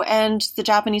and the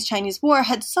Japanese-Chinese War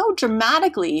had so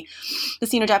dramatically, the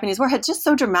Sino-Japanese War had just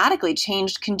so dramatically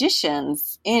changed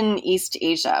conditions in East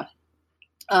Asia,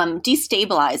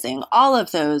 destabilizing all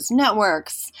of those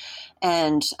networks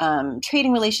and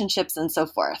trading relationships and so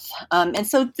forth. And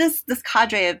so this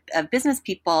cadre of business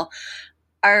people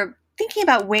are thinking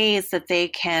about ways that they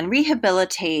can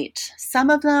rehabilitate some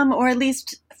of them, or at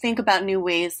least think about new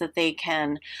ways that they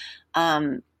can,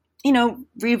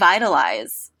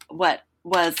 revitalize what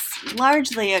was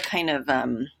largely a kind of,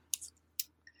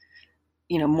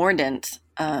 mordant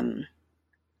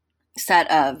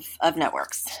set of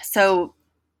networks. So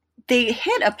they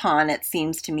hit upon, it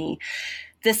seems to me,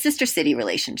 the sister city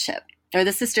relationship or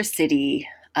the sister city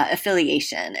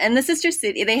affiliation. And the sister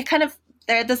city, they're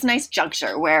at this nice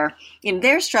juncture where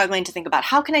they're struggling to think about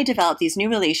how can I develop these new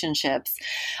relationships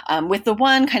with the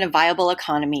one kind of viable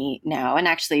economy now. And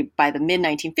actually by the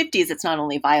mid-1950s, it's not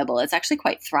only viable, it's actually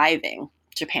quite thriving.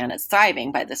 Japan is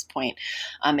thriving by this point,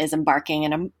 is embarking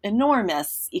in an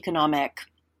enormous economic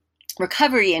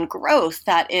recovery and growth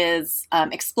that is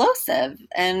explosive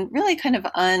and really kind of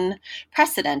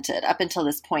unprecedented up until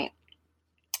this point.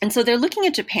 And so they're looking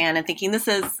at Japan and thinking this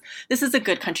is a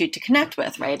good country to connect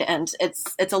with, right? And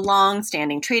it's a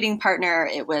long-standing trading partner.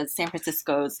 It was San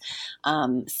Francisco's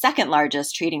second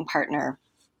largest trading partner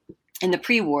in the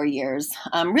pre-war years,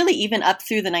 really even up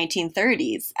through the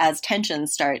 1930s as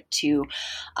tensions start to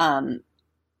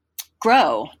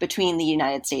grow between the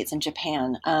United States and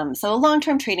Japan. So a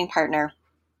long-term trading partner.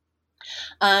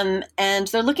 And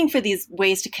they're looking for these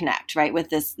ways to connect, right, with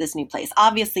this new place,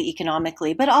 obviously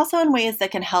economically, but also in ways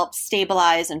that can help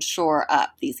stabilize and shore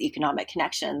up these economic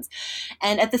connections.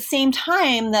 And at the same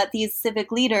time that these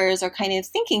civic leaders are kind of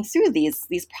thinking through these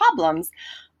problems,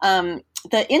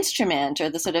 the instrument or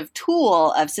the sort of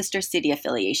tool of sister city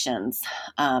affiliations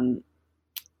kind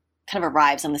of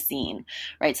arrives on the scene,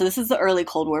 right? So this is the early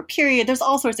Cold War period. There's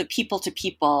all sorts of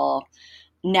people-to-people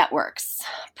networks,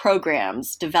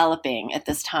 programs developing at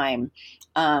this time,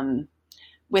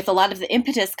 with a lot of the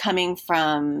impetus coming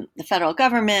from the federal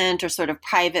government or sort of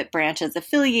private branches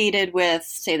affiliated with,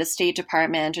 say, the State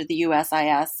Department or the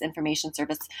USIS Information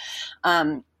Service,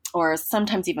 or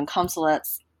sometimes even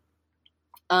consulates.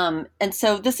 And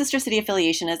so the sister city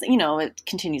affiliation is, it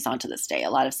continues on to this day. A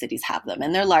lot of cities have them,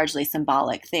 and they're largely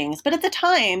symbolic things. But at the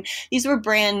time, these were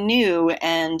brand new,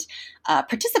 and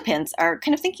participants are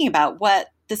kind of thinking about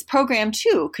what this program,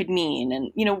 too, could mean.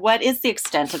 And, what is the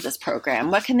extent of this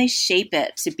program? What can they shape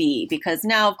it to be? Because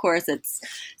now, of course, it's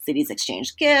cities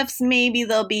exchange gifts. Maybe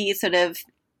there'll be sort of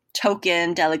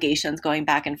token delegations going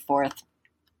back and forth.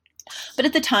 But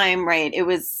at the time, right, it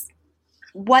was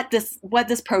what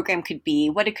this program could be,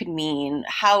 what it could mean,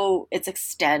 how its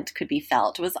extent could be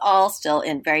felt was all still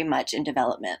very much in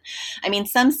development. I mean,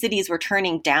 some cities were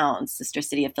turning down sister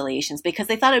city affiliations because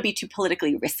they thought it would be too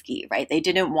politically risky, right? They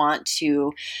didn't want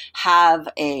to have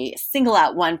a single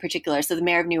out one particular. So the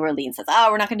mayor of New Orleans says,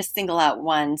 we're not going to single out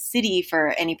one city for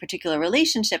any particular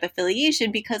relationship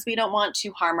affiliation because we don't want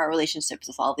to harm our relationships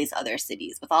with all these other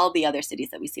cities, with all the other cities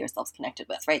that we see ourselves connected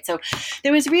with, right? So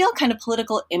there was real kind of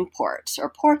political import or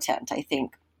portent, I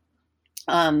think,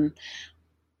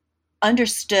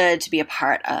 understood to be a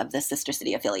part of the sister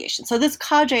city affiliation. So this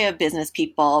cadre of business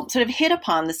people sort of hit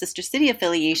upon the sister city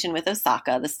affiliation with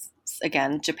Osaka, this,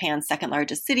 again, Japan's second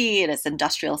largest city, and its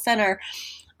industrial center,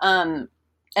 and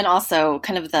also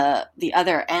kind of the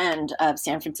other end of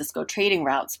San Francisco trading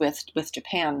routes with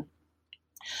Japan,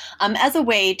 as a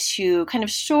way to kind of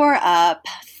shore up,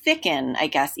 thicken, I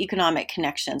guess, economic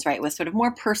connections, right, with sort of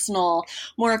more personal,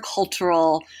 more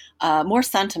cultural, more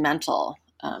sentimental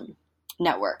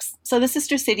networks. So the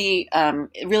sister city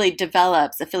really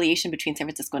develops, affiliation between San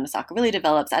Francisco and Osaka really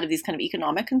develops out of these kind of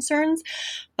economic concerns,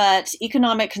 but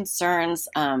economic concerns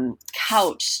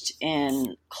couched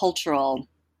in cultural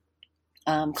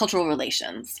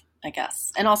relations, I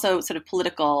guess, and also sort of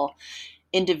political,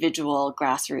 individual,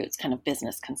 grassroots kind of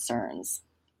business concerns.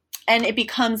 And it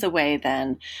becomes a way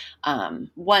then,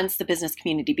 once the business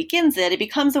community begins it, it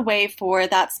becomes a way for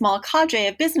that small cadre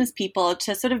of business people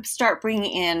to sort of start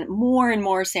bringing in more and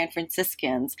more San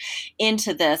Franciscans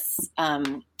into this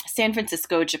San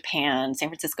Francisco-Japan, San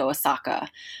Francisco-Osaka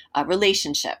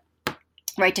relationship,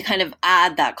 right? To kind of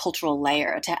add that cultural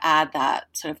layer, to add that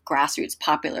sort of grassroots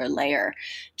popular layer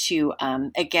to,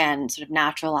 again, sort of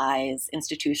naturalize,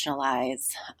 institutionalize,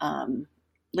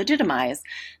 legitimize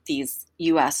these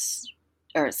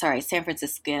San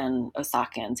Franciscan,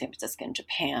 Osakan, San Franciscan,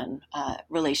 Japan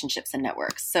relationships and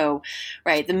networks. So,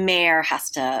 right, the mayor has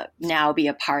to now be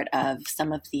a part of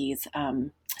some of these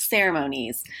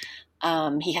ceremonies.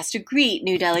 He has to greet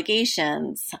new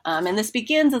delegations. And this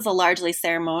begins as a largely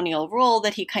ceremonial role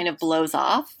that he kind of blows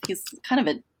off. He's kind of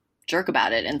a jerk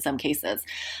about it in some cases,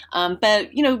 but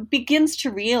begins to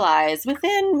realize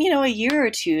within a year or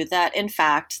two that in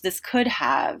fact this could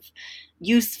have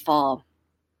useful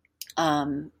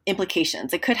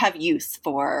implications. It could have use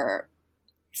for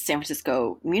San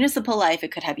Francisco municipal life.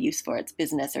 It could have use for its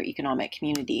business or economic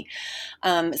community.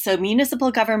 So municipal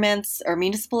governments or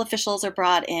municipal officials are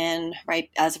brought in, right,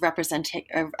 as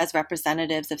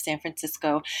representatives of San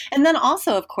Francisco, and then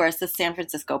also, of course, the San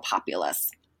Francisco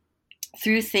populace,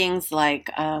 through things like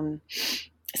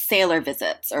sailor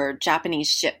visits or Japanese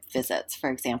ship visits, for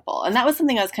example. And that was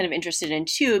something I was kind of interested in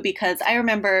too, because I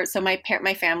remember, so my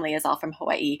family is all from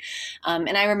Hawaii.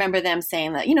 And I remember them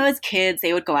saying that, as kids,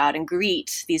 they would go out and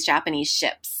greet these Japanese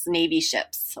ships, Navy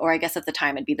ships, or I guess at the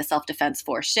time it'd be the self-defense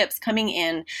force ships coming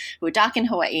in, who would dock in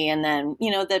Hawaii. And then,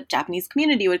 the Japanese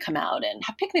community would come out and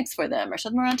have picnics for them or show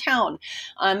them around town.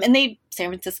 And San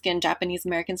Franciscan Japanese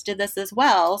Americans did this as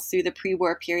well through the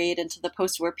pre-war period into the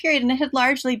post-war period, and it had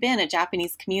largely been a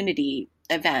Japanese community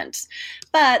event.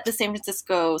 But the San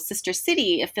Francisco sister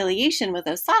city affiliation with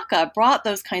Osaka brought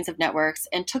those kinds of networks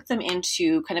and took them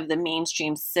into kind of the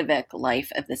mainstream civic life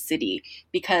of the city,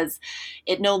 because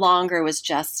it no longer was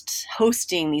just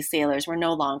hosting these sailors, were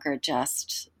no longer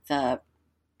just the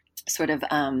sort of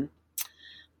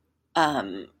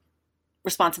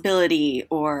responsibility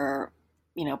or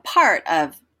part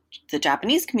of the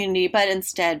Japanese community, but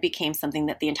instead became something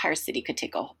that the entire city could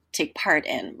take part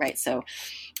in, right? So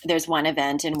there's one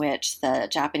event in which the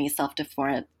Japanese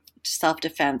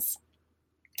self-defense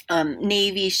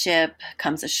Navy ship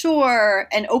comes ashore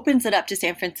and opens it up to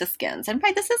San Franciscans. And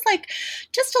right, this is like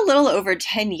just a little over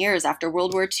 10 years after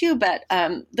World War II, but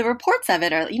the reports of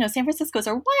it are, San Francisco's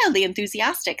are wildly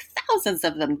enthusiastic. Thousands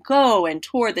of them go and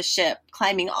tour the ship,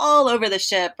 climbing all over the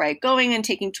ship, right, going and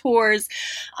taking tours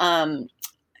in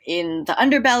the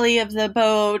underbelly of the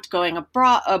boat, going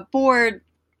aboard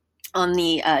on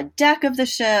the deck of the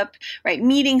ship, right,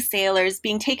 meeting sailors,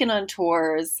 being taken on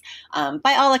tours,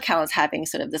 by all accounts having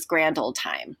sort of this grand old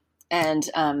time.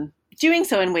 And doing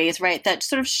so in ways, right, that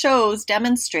sort of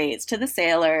demonstrates to the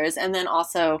sailors and then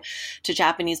also to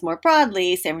Japanese more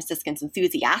broadly, San Franciscans'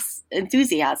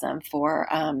 enthusiasm for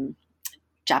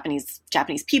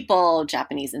Japanese people,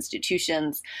 Japanese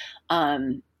institutions,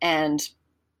 and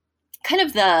kind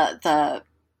of the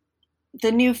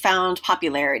newfound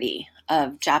popularity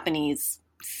of Japanese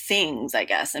things, I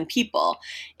guess, and people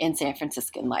in San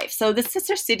Franciscan life. So the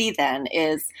sister city then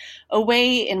is a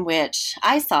way in which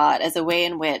I saw it as a way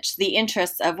in which the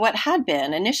interests of what had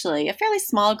been initially a fairly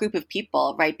small group of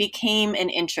people, right, became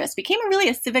really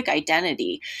a civic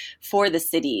identity for the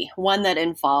city, one that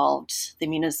involved the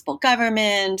municipal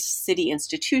government, city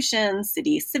institutions,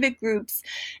 city civic groups,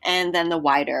 and then the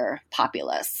wider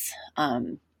populace,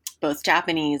 both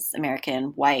Japanese, American,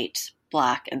 white,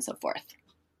 Black, and so forth.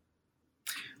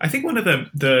 I think one of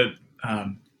the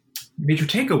major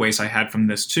takeaways I had from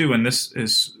this too, and this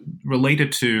is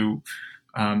related to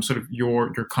sort of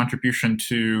your contribution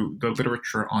to the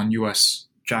literature on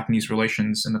U.S.-Japanese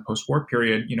relations in the post-war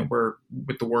period, where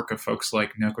with the work of folks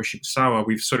like Naoko Shibusawa,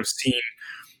 we've sort of seen,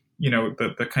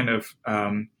 the kind of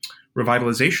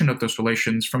revitalization of those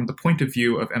relations from the point of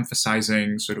view of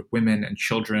emphasizing sort of women and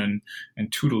children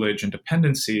and tutelage and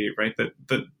dependency, right? That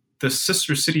the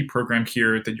Sister City program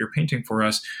here that you're painting for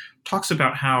us talks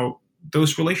about how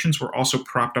those relations were also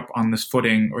propped up on this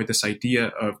footing or this idea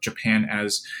of Japan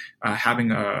as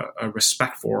having a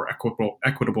respect for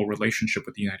equitable relationship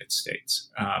with the United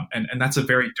States. And that's a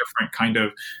very different kind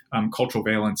of cultural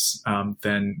valence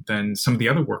than some of the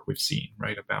other work we've seen,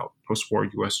 right, about post-war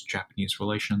U.S.-Japanese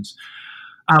relations.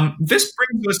 This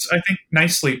brings us, I think,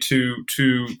 nicely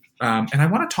to and I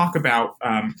want to talk about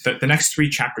the next three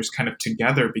chapters kind of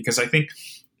together, because I think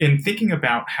in thinking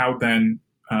about how then,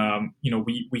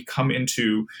 we come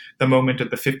into the moment of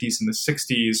the 50s and the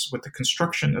 60s with the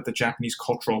construction of the Japanese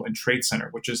Cultural and Trade Center,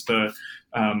 which is the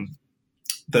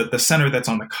the center that's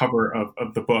on the cover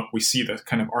of the book, we see the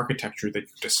kind of architecture that you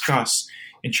discuss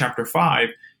in chapter 5.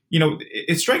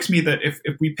 It strikes me that if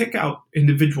we pick out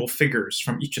individual figures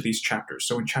from each of these chapters,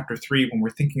 so in chapter 3, when we're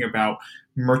thinking about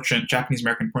Japanese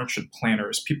American merchant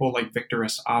planners, people like Victor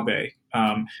S. Abe.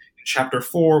 In chapter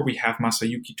 4, we have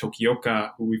Masayuki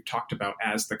Tokioka, who we've talked about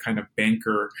as the kind of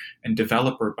banker and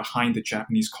developer behind the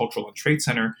Japanese Cultural and Trade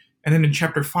Center. And then in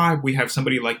chapter 5, we have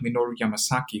somebody like Minoru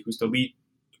Yamasaki, who's the lead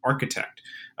architect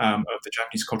of the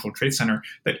Japanese Cultural and Trade Center.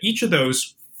 That each of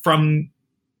those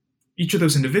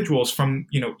individuals from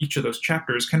each of those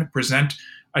chapters kind of present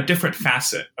a different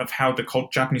facet of how the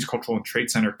Japanese Cultural and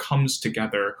Trade Center comes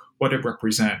together, what it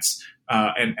represents,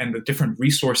 and the different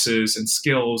resources and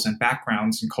skills and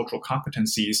backgrounds and cultural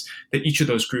competencies that each of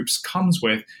those groups comes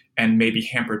with and may be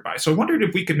hampered by. So I wondered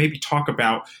if we could maybe talk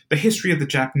about the history of the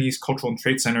Japanese Cultural and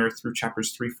Trade Center through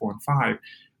chapters 3, 4, and 5,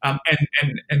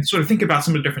 and sort of think about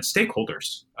some of the different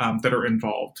stakeholders that are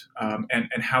involved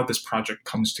and how this project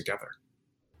comes together.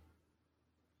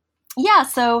 Yeah,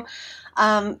 so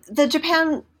the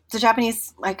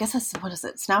Japanese, I guess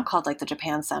it's now called like the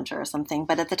Japan Center or something,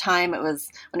 but at the time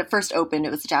when it first opened,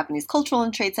 it was the Japanese Cultural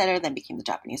and Trade Center, then became the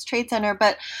Japanese Trade Center.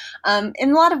 But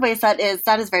in a lot of ways, that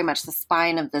is very much the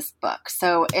spine of this book.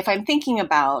 So if I'm thinking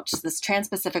about this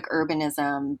trans-Pacific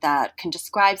urbanism that can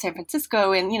describe San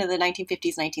Francisco in, the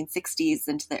 1950s, 1960s,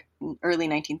 into the early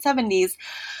 1970s,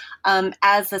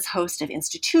 as this host of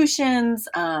institutions,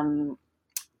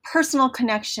 personal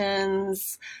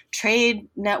connections, trade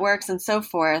networks, and so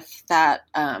forth that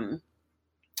are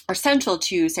central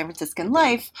to San Franciscan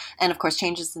life, and of course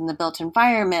changes in the built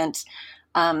environment.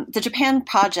 The Japan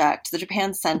Project, the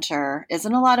Japan Center, is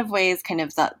in a lot of ways kind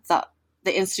of the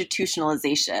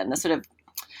institutionalization, the sort of,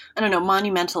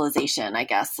 monumentalization, I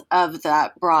guess, of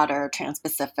that broader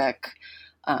trans-Pacific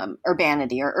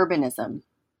urbanity or urbanism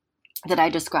that I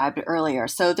described earlier.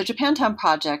 So the Japantown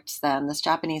Project, then, this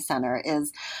Japanese center,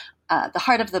 is the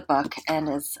heart of the book and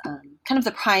is kind of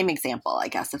the prime example, I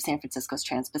guess, of San Francisco's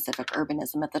trans-Pacific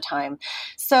urbanism at the time.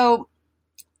 So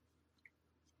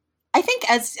I think,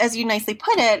 as you nicely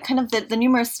put it, kind of the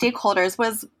numerous stakeholders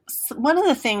was one of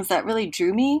the things that really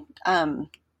drew me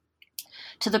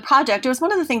to the project. It was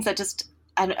one of the things that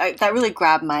that really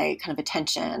grabbed my kind of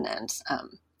attention and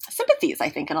sympathies, I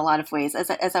think, in a lot of ways as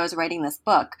I was writing this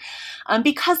book,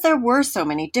 because there were so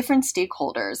many different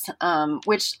stakeholders,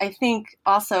 which I think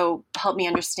also helped me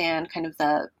understand kind of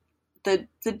the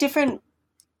different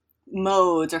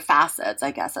modes or facets,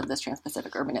 I guess, of this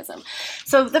trans-Pacific urbanism.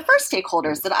 So the first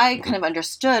stakeholders that I kind of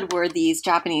understood were these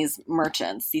Japanese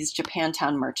merchants, these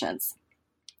Japantown merchants.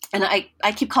 And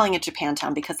I keep calling it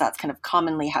Japantown because that's kind of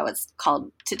commonly how it's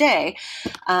called today.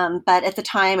 But at the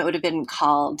time, it would have been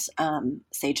called,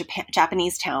 say,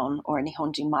 Japanese town or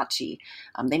Nihonjin machi.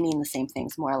 They mean the same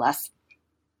things, more or less.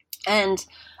 And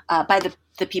by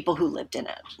the people who lived in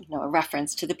it, a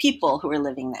reference to the people who were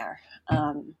living there.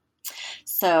 To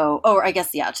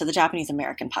the Japanese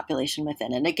American population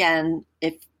within. And again,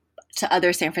 if to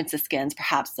other San Franciscans,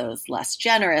 perhaps those less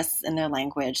generous in their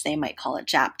language, they might call it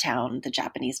Japtown, the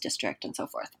Japanese district, and so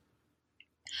forth.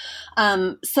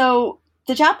 So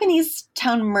the Japanese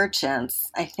town merchants,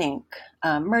 I think,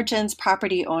 merchants,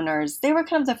 property owners, they were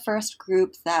kind of the first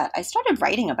group that I started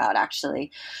writing about, actually,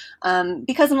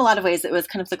 because in a lot of ways it was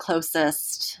kind of the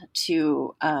closest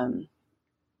to,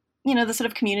 the sort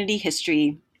of community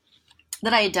history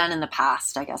that I had done in the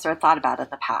past, I guess, or thought about in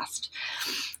the past.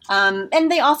 And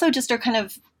they also just are kind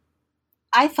of,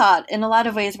 I thought, in a lot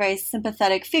of ways, very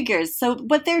sympathetic figures. So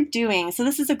what they're doing, so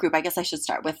this is a group, I guess I should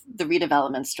start with the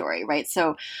redevelopment story, right?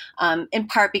 So in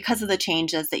part because of the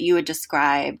changes that you had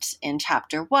described in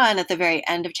chapter 1, at the very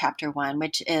end of chapter 1,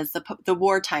 which is the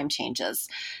wartime changes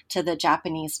to the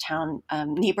Japanese town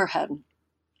neighborhood,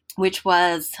 which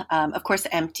was, of course,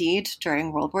 emptied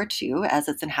during World War II as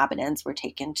its inhabitants were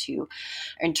taken to,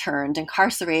 interned,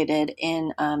 incarcerated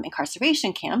in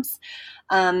incarceration camps.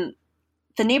 The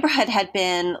neighborhood had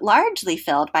been largely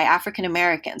filled by African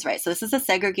Americans, right? So this is a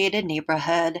segregated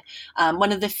neighborhood,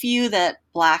 one of the few that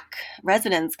Black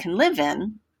residents can live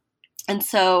in. And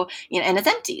so, and it's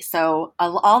empty. So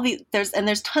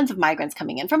there's tons of migrants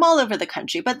coming in from all over the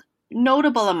country, but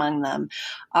notable among them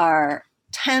are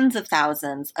tens of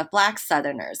thousands of Black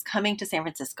Southerners coming to San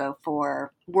Francisco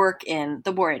for work in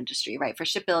the war industry, right? For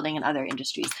shipbuilding and other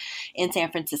industries in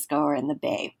San Francisco or in the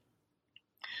Bay.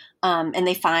 And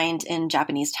they find in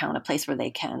Japanese Town a place where they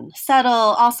can settle.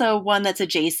 Also, one that's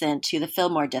adjacent to the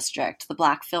Fillmore District, the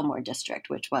Black Fillmore District,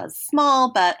 which was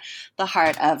small, but the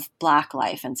heart of Black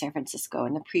life in San Francisco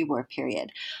in the pre-war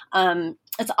period.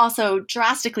 It's also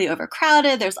drastically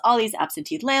overcrowded. There's all these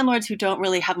absentee landlords who don't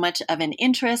really have much of an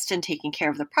interest in taking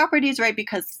care of the properties, right?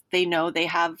 Because they know they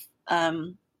have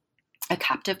a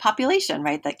captive population,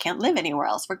 right, that can't live anywhere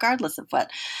else, regardless of what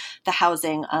the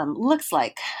housing looks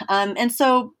like. And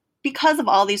so because of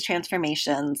all these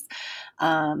transformations,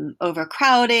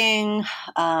 overcrowding,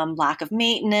 lack of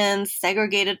maintenance,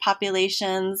 segregated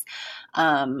populations,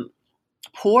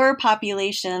 poor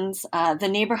populations, the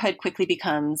neighborhood quickly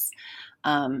becomes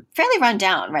fairly run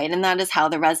down, right? And that is how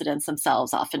the residents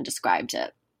themselves often described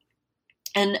it.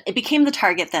 And it became the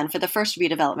target then for the first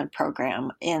redevelopment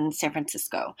program in San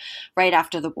Francisco right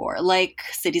after the war. Like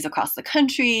cities across the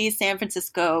country, San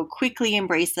Francisco quickly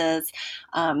embraces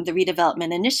the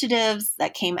redevelopment initiatives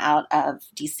that came out of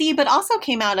DC, but also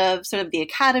came out of sort of the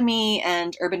academy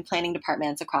and urban planning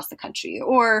departments across the country,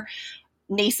 or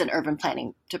nascent urban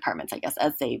planning departments, I guess,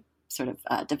 as they sort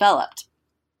of developed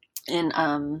in,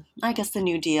 I guess, the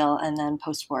New Deal and then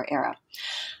post-war era.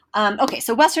 Okay,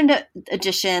 so Western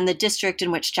Addition, the district in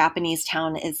which Japanese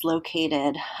Town is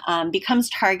located, becomes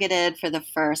targeted for the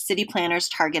first, city planners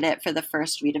target it for the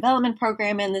first redevelopment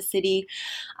program in the city.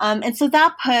 And so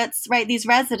that puts, right, these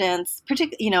residents,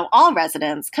 all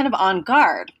residents, kind of on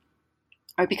guard,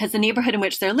 right? Because the neighborhood in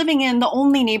which they're living in, the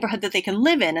only neighborhood that they can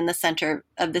live in the center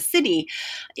of the city,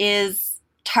 is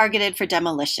targeted for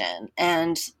demolition.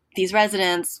 And these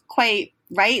residents quite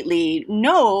rightly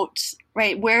note,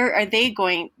 right, where are they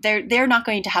going? They're not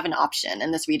going to have an option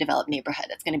in this redeveloped neighborhood.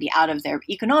 It's going to be out of their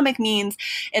economic means.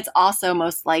 It's also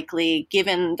most likely,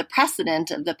 given the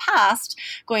precedent of the past,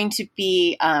 going to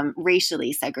be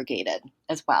racially segregated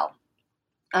as well.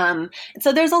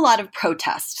 So there's a lot of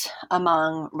protest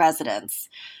among residents,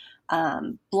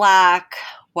 Black,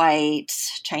 white,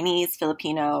 Chinese,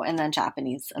 Filipino, and then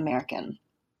Japanese American.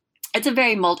 It's a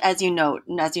very as you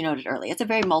noted earlier, it's a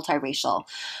very multiracial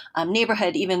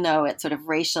neighborhood, even though it's sort of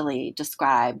racially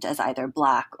described as either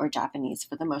Black or Japanese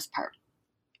for the most part.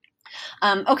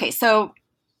 Okay, so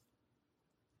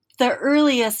the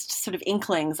earliest sort of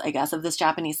inklings, I guess, of this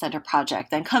Japanese Center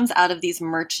project then comes out of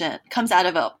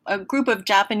a group of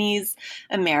Japanese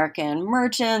American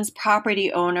merchants,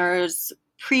 property owners,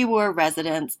 pre-war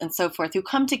residents, and so forth, who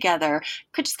come together,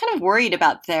 just kind of worried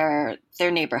about their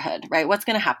neighborhood, right? What's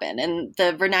going to happen? And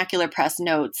the vernacular press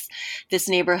notes this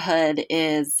neighborhood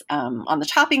is on the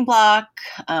chopping block.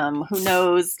 Who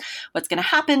knows what's going to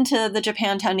happen to the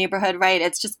Japantown neighborhood, right?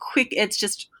 It's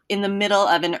just in the middle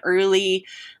of an early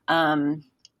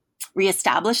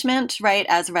reestablishment, right,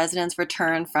 as residents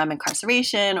return from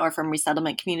incarceration or from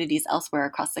resettlement communities elsewhere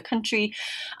across the country.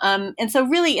 And so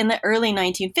really in the early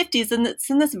 1950s, and it's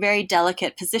in this very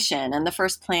delicate position, and the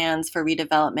first plans for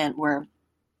redevelopment were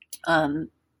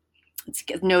it's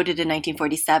noted in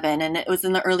 1947, and it was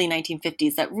in the early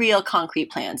 1950s that real concrete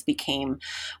plans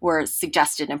were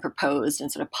suggested and proposed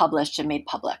and sort of published and made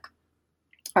public.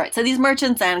 All right, so these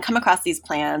merchants then come across these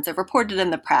plans. They're reported in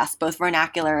the press, both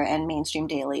vernacular and mainstream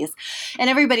dailies, and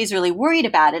everybody's really worried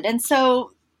about it. And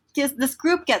so this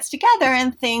group gets together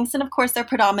and thinks, and of course they're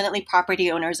predominantly property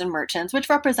owners and merchants, which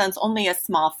represents only a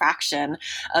small fraction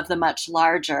of the much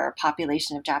larger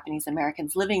population of Japanese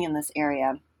Americans living in this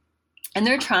area. And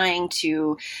they're trying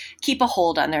to keep a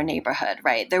hold on their neighborhood,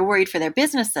 right? They're worried for their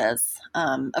businesses,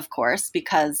 of course,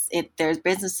 because there's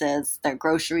businesses, their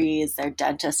groceries, their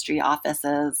dentistry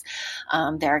offices,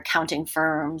 their accounting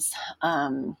firms,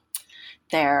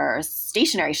 their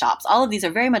stationery shops. All of these are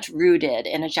very much rooted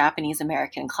in a Japanese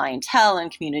American clientele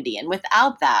and community. And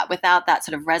without that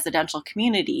sort of residential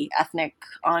community, ethnic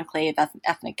enclave,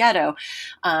 ethnic ghetto,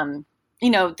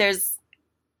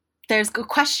 there's a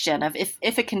question of if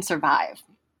it can survive,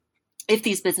 if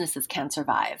these businesses can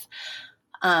survive.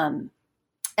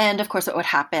 And of course, what would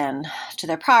happen to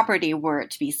their property were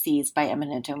it to be seized by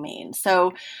eminent domain.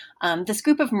 So this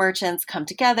group of merchants come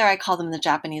together, I call them the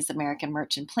Japanese American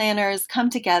merchant planners, come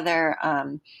together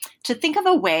to think of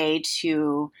a way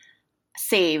to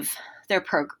save their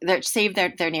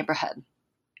neighborhood.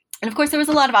 And of course, there was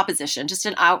a lot of opposition, just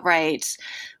an outright,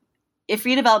 if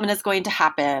redevelopment is going to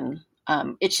happen,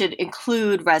 it should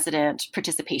include resident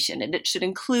participation, and it should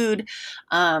include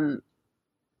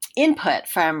input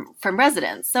from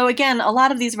residents. So again, a lot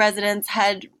of these residents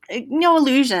had no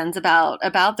illusions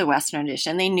about the Western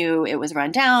addition. They knew it was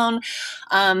run down.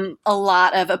 A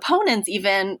lot of opponents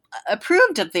even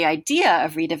approved of the idea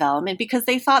of redevelopment because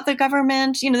they thought the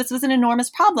government, this was an enormous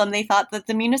problem. They thought that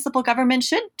the municipal government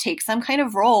should take some kind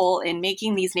of role in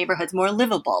making these neighborhoods more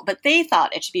livable, but they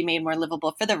thought it should be made more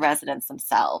livable for the residents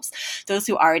themselves, those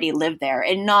who already live there,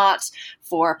 and not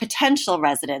for potential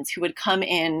residents who would come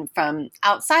in from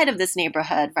outside of this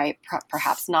neighborhood, right?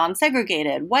 Perhaps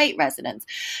non-segregated white residents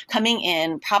coming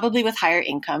in, probably with higher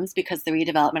incomes because the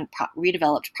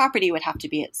redeveloped property would have to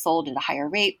be sold at a higher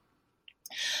rate.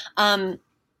 And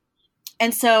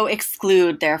so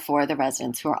exclude, therefore, the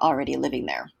residents who are already living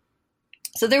there.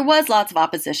 So there was lots of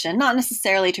opposition, not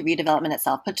necessarily to redevelopment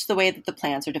itself, but to the way that the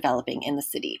plans are developing in the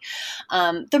city.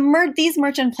 These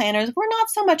merchant planners were not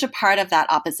so much a part of that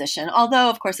opposition, although,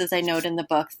 of course, as I note in the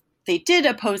book, they did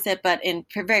oppose it, but in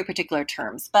very particular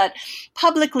terms. But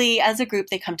publicly, as a group,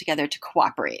 they come together to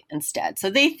cooperate instead. So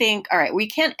they think, all right, we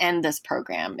can't end this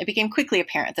program. It became quickly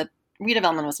apparent that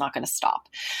redevelopment was not going to stop.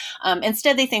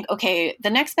 Instead, they think, okay, the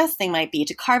next best thing might be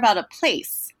to carve out a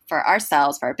place for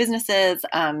ourselves, for our businesses,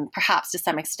 perhaps to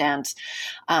some extent,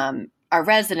 our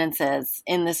residences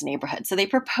in this neighborhood. So they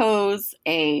propose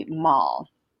a mall,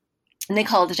 and they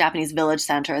call it the Japanese Village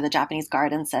Center, the Japanese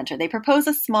Garden Center. They propose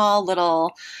a small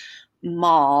little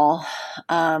mall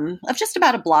of just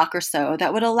about a block or so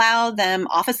that would allow them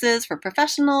offices for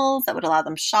professionals, that would allow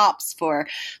them shops for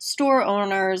store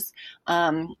owners,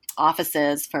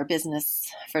 offices for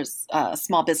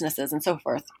small businesses, and so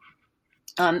forth.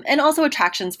 And also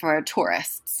attractions for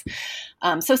tourists.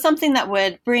 So something that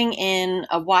would bring in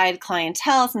a wide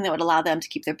clientele, something that would allow them to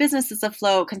keep their businesses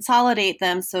afloat, consolidate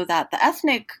them so that the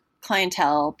ethnic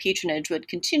clientele patronage would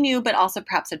continue, but also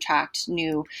perhaps attract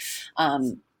new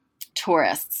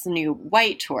tourists, new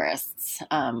white tourists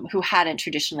who hadn't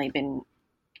traditionally gone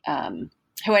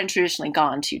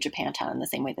to Japantown in the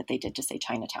same way that they did to, say,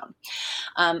 Chinatown.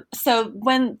 So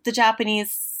when the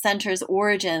Japanese Center's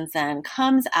origins then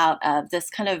comes out of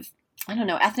this kind of,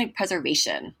 ethnic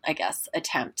preservation, I guess,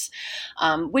 attempt,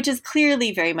 which is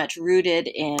clearly very much rooted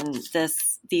in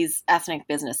these ethnic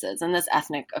businesses and this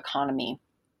ethnic economy,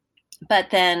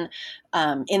 but then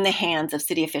in the hands of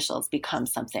city officials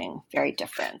becomes something very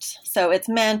different. So it's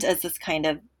meant as this kind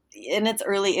of, in its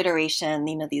early iteration,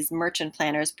 these merchant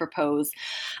planners propose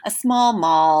a small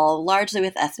mall, largely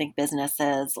with ethnic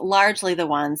businesses, largely the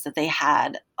ones that they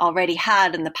already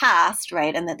had in the past,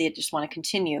 right, and that they just want to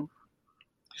continue.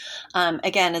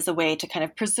 Again, as a way to kind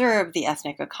of preserve the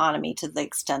ethnic economy to the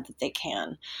extent that they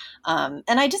can. And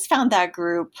I just found that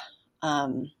group,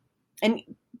 and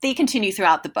they continue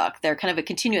throughout the book. They're kind of a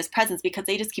continuous presence because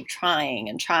they just keep trying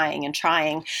and trying and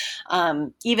trying,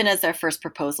 even as their first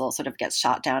proposal sort of gets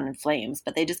shot down in flames.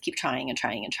 But they just keep trying and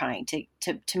trying and trying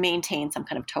to maintain some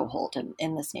kind of toehold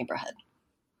in this neighborhood.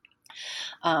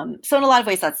 So in a lot of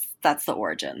ways, that's the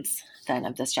origins then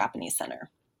of this Japanese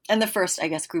center and the first, I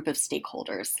guess, group of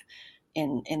stakeholders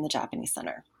in the Japanese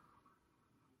center.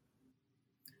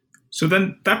 So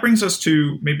then that brings us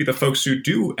to maybe the folks who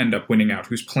do end up winning out,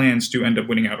 whose plans do end up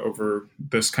winning out over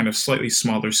this kind of slightly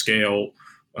smaller scale,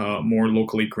 more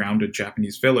locally grounded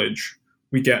Japanese village.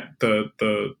 We get the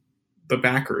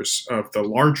backers of the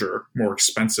larger, more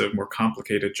expensive, more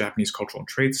complicated Japanese Cultural and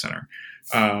Trade Center.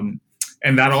 And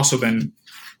that also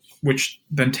which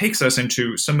then takes us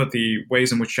into some of the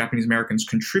ways in which Japanese Americans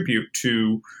contribute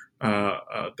to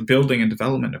the building and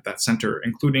development of that center,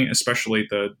 including especially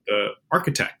the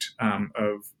architect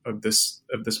of this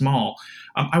mall.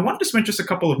 I wanted to spend just a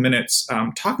couple of minutes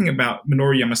talking about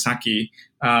Minoru Yamasaki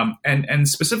and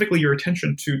specifically your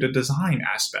attention to the design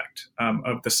aspect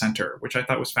of the center, which I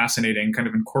thought was fascinating, kind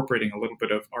of incorporating a little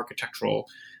bit of architectural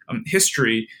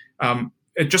history.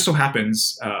 It just so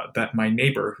happens that my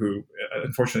neighbor, who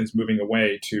unfortunately is moving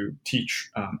away to teach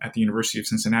at the University of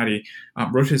Cincinnati,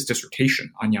 wrote his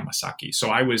dissertation on Yamasaki. So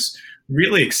I was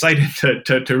really excited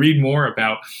to read more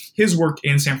about his work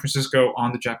in San Francisco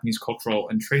on the Japanese Cultural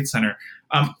and Trade Center.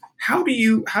 Can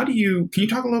you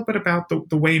talk a little bit about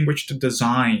the way in which the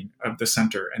design of the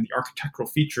center and the architectural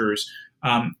features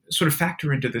sort of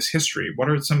factor into this history? What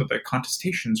are some of the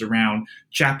contestations around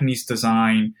Japanese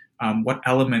design? What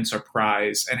elements are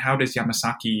prized, and how does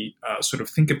Yamasaki sort of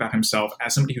think about himself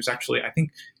as somebody who's actually, I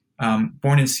think,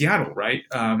 born in Seattle, right?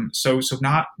 So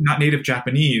not native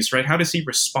Japanese, right? How does he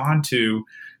respond to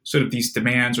sort of these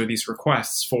demands or these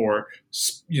requests for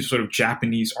sort of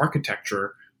Japanese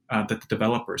architecture that the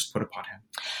developers put upon him?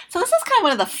 So this is kind of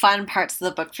one of the fun parts of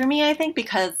the book for me, I think,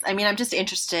 because, I'm just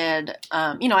interested,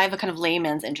 I have a kind of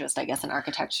layman's interest, I guess, in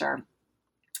architecture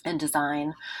and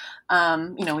design.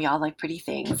 We all like pretty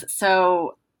things.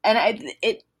 So, and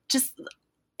it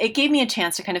it gave me a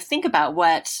chance to kind of think about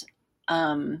what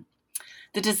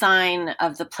the design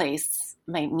of the place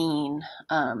might mean,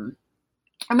 or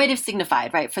might have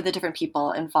signified, right, for the different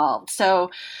people involved. So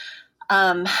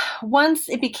once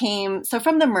it became, so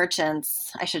from the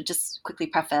merchants, I should just quickly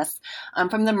preface,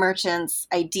 from the merchants'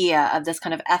 idea of this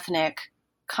kind of ethnic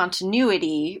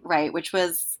continuity, right, which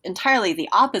was entirely the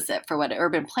opposite for what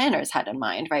urban planners had in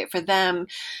mind, right? For them,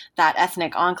 that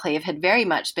ethnic enclave had very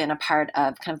much been a part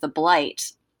of kind of the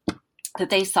blight that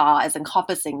they saw as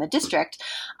encompassing the district.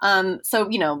 So,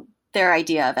 their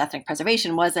idea of ethnic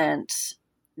preservation wasn't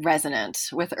resonant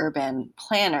with urban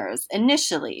planners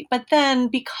initially. But then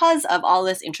because of all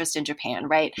this interest in Japan,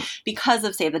 right, because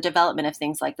of, say, the development of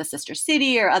things like the sister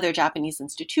city or other Japanese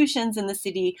institutions in the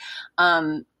city,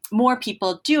 more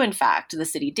people do, in fact, the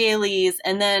city dailies,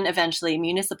 and then eventually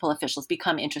municipal officials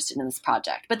become interested in this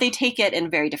project. But they take it in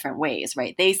very different ways,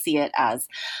 right? They see it as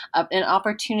an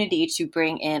opportunity to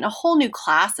bring in a whole new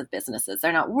class of businesses.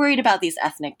 They're not worried about these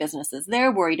ethnic businesses. They're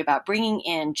worried about bringing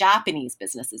in Japanese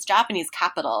businesses, Japanese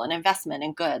capital and investment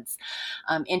and goods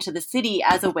into the city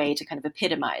as a way to kind of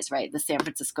epitomize, right, the San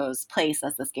Francisco's place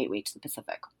as this gateway to the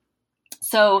Pacific.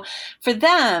 So for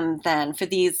them, then, for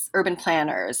these urban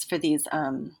planners, for these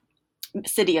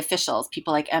city officials,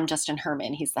 people like M. Justin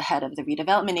Herman, he's the head of the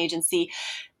redevelopment agency,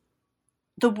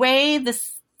 the way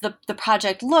the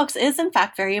project looks is in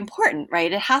fact very important,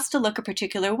 right? It has to look a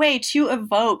particular way to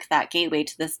evoke that gateway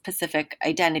to this Pacific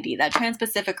identity, that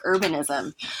trans-Pacific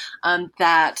urbanism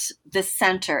that this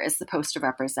center is supposed to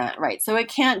represent, right? So it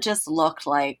can't just look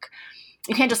like,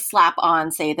 you can't just slap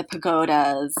on, say, the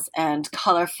pagodas and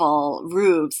colorful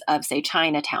roofs of, say,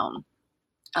 Chinatown,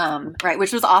 right?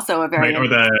 Which was also a very...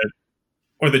 Right,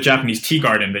 or the Japanese tea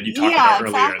garden that you talked about earlier.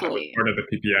 Exactly. Part of the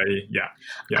PPIE.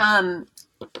 Yeah.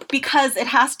 Because it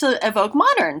has to evoke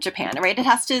modern Japan, right? It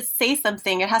has to say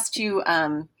something. It has to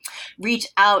reach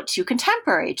out to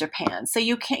contemporary Japan. So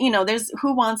you can't, there's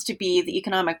who wants to be the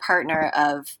economic partner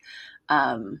of,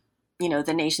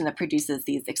 the nation that produces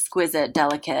these exquisite,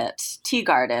 delicate tea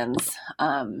gardens,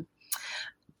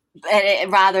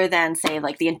 rather than, say,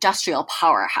 like the industrial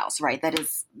powerhouse, right, that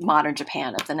is modern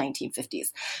Japan of the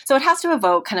 1950s. So it has to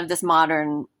evoke kind of this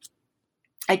modern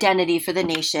identity for the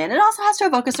nation. It also has to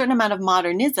evoke a certain amount of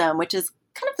modernism, which is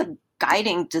kind of the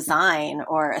guiding design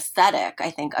or aesthetic,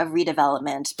 I think, of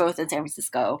redevelopment, both in San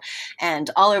Francisco and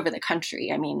all over the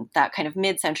country. I mean, that kind of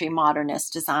mid-century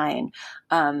modernist design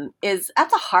is at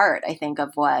the heart, I think,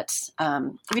 of what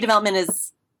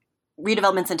redevelopment's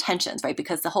intentions, right?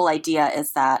 Because the whole idea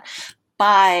is that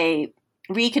by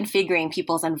reconfiguring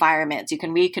people's environments, you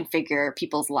can reconfigure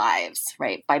people's lives,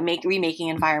 right? By remaking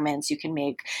environments, you can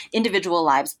make individual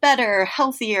lives better,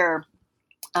 healthier,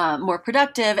 more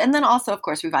productive, and then also, of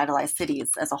course, revitalize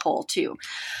cities as a whole, too.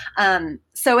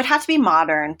 So it had to be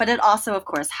modern, but it also, of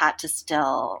course, had to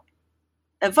still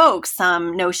evoke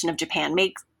some notion of Japan,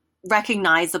 make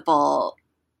recognizable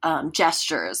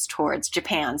gestures towards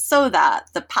Japan so that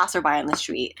the passerby on the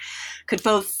street could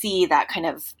both see that kind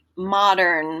of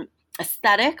modern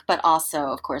aesthetic, but also,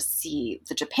 of course, see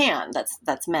the Japan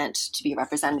that's meant to be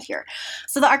represented here.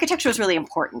 So the architecture was really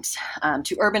important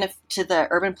to the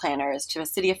urban planners, to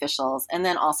city officials, and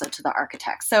then also to the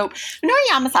architects. So Minoru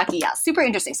Yamasaki, super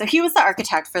interesting. So he was the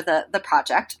architect for the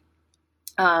project.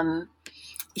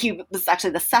 He was actually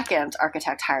the second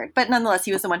architect hired, but nonetheless,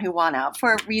 he was the one who won out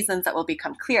for reasons that will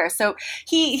become clear. So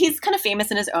he's kind of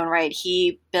famous in his own right.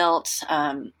 He built,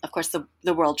 of course,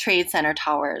 the World Trade Center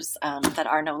towers that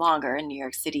are no longer in New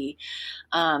York City.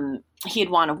 He had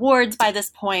won awards by this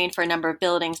point for a number of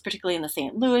buildings, particularly in the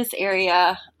St. Louis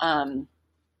area.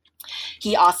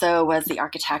 He also was the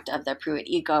architect of the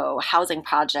Pruitt-Ego housing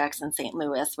projects in St.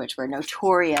 Louis, which were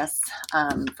notorious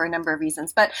for a number of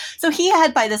reasons. But so he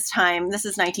had by this time, this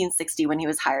is 1960 when he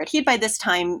was hired, he had by this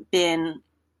time been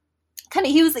kind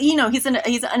of, he's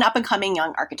an up and coming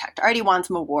young architect, already won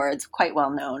some awards, quite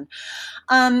well known.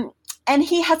 And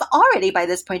he has already by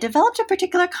this point developed a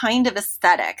particular kind of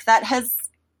aesthetic that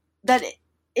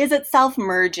is itself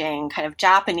merging kind of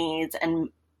Japanese and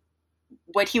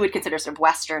what he would consider sort of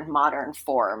Western modern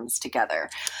forms together.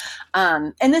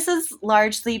 And this is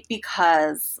largely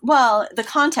because, well, the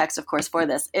context, of course, for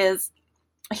this is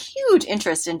a huge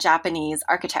interest in Japanese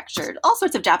architecture, all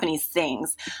sorts of Japanese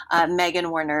things. Megan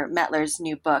Warner Metler's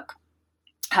new book,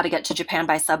 How to Get to Japan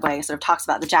by Subway, sort of talks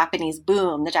about the Japanese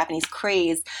boom, the Japanese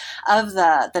craze of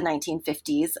the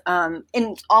 1950s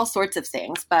in all sorts of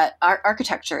things. But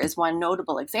architecture is one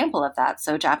notable example of that.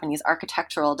 So Japanese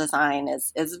architectural design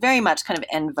is very much kind of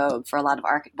en vogue for a lot of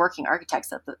working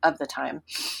architects of the time,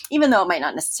 even though it might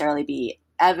not necessarily be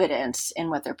evident in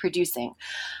what they're producing.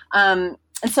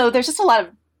 And so there's just a lot of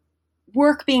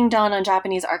work being done on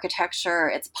Japanese architecture.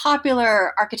 It's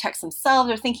popular. Architects themselves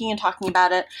are thinking and talking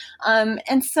about it.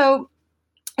 And so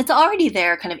it's already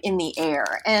there kind of in the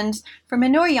air. And for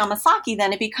Minoru Yamasaki,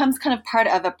 then it becomes kind of part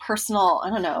of a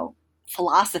personal,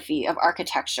 philosophy of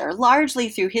architecture, largely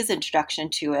through his introduction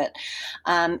to it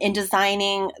in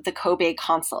designing the Kobe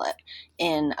consulate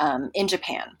in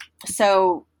Japan.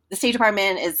 So the State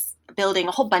Department is building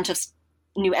a whole bunch of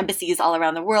new embassies all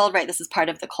around the world, right? This is part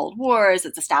of the Cold Wars.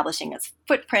 It's establishing its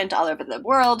footprint all over the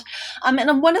world.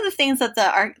 And one of the things that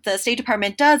the State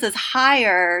Department does is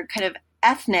hire kind of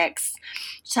ethnics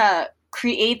to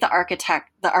create the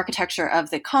architecture of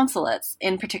the consulates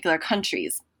in particular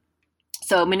countries.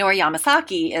 So Minoru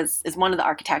Yamasaki is one of the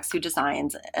architects who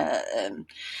designs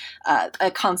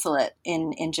a consulate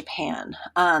in Japan.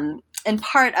 And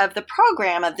part of the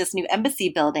program of this new embassy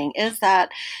building is that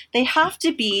they have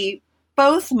to be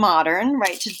both modern,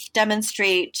 right, to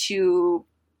demonstrate to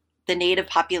the native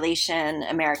population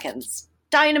Americans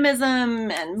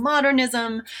dynamism and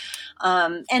modernism,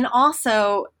 and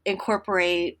also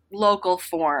incorporate local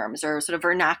forms or sort of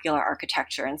vernacular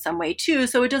architecture in some way too,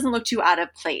 so it doesn't look too out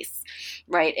of place,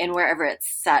 right, in wherever it's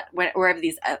set, wherever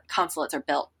these consulates are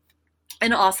built.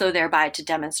 And also thereby to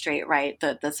demonstrate, right,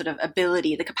 the sort of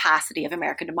ability, the capacity of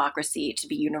American democracy to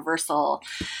be universal,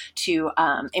 to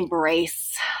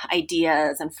embrace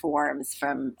ideas and forms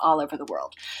from all over the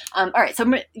world. All right, so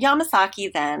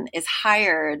Yamasaki then is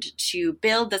hired to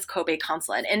build this Kobe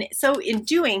consulate. And so in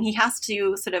doing, he has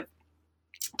to sort of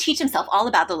teach himself all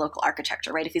about the local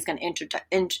architecture, right, if he's going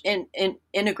to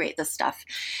integrate this stuff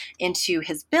into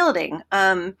his building.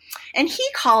 And he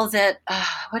calls it,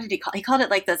 what did he call it? He called it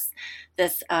like this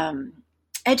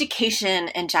education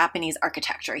in Japanese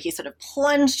architecture. He sort of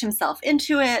plunged himself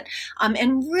into it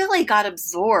and really got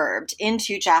absorbed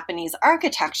into Japanese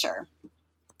architecture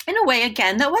in a way,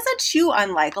 again, that wasn't too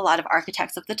unlike a lot of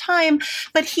architects of the time,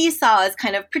 but he saw as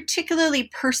kind of particularly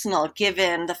personal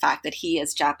given the fact that he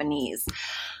is Japanese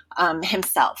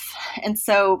himself. And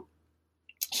so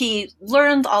he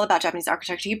learns all about Japanese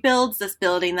architecture. He builds this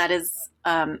building that is,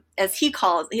 as he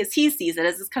sees it,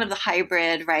 as this kind of the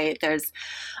hybrid, right? There's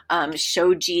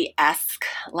shoji-esque,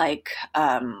 like,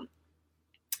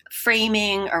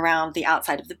 framing around the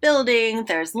outside of the building.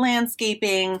 There's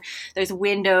landscaping. There's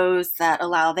windows that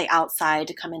allow the outside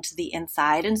to come into the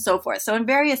inside and so forth. So in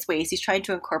various ways, he's trying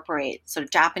to incorporate sort of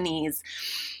Japanese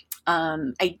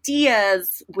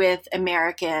ideas with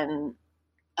American,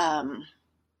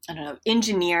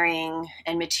 engineering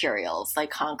and materials like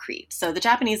concrete. So the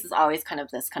Japanese is always kind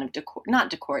of this kind of not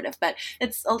decorative, but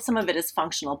some of it is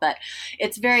functional, but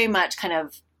it's very much kind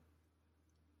of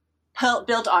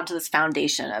built onto this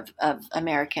foundation of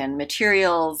American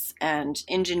materials and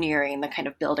engineering, the kind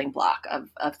of building block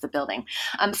of the building.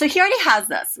 So he already has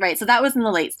this, right? So that was in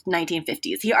the late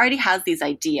 1950s. He already has these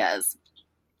ideas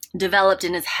developed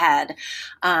in his head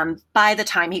by the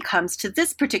time he comes to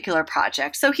this particular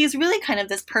project. So he's really kind of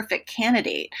this perfect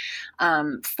candidate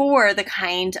for the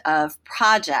kind of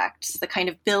project, the kind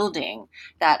of building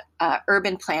that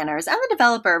urban planners and the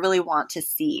developer really want to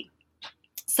see.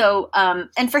 So,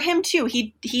 and for him too,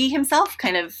 he himself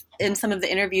kind of, in some of the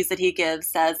interviews that he gives,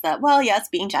 says that, well, yes,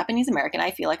 being Japanese American,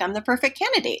 I feel like I'm the perfect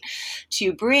candidate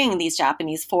to bring these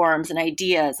Japanese forms and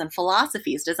ideas and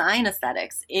philosophies, design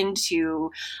aesthetics into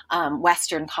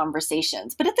Western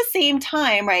conversations. But at the same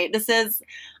time, right, this is,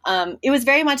 it was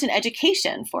very much an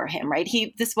education for him, right?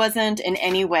 This wasn't in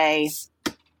any way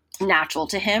natural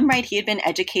to him, right? He had been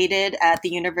educated at the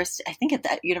university, I think at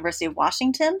the University of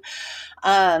Washington.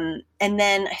 And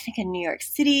then I think in New York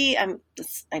City, I'm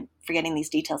forgetting these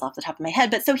details off the top of my head,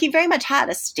 but so he very much had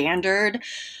a standard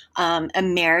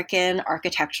American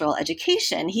architectural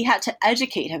education. He had to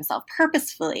educate himself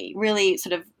purposefully, really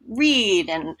sort of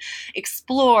read and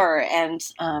explore and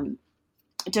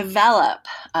develop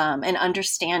an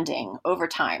understanding over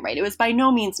time, right? It was by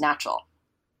no means natural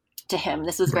to him.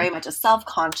 This was very much a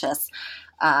self-conscious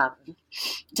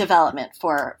development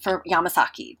for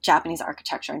Yamasaki. Japanese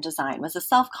architecture and design was a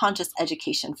self-conscious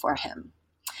education for him.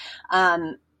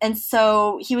 And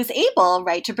so he was able,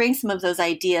 right, to bring some of those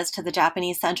ideas to the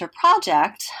Japanese Center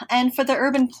project. And for the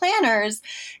urban planners,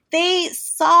 they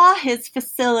saw his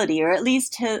facility, or at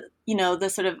least his, the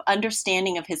sort of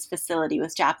understanding of his facility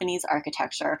with Japanese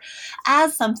architecture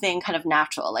as something kind of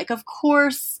natural. Like, of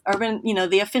course,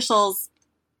 the officials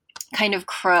kind of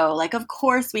crow, like, of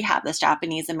course we have this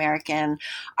Japanese American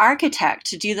architect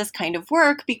to do this kind of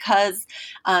work because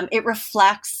it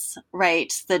reflects,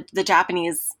 right, the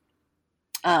Japanese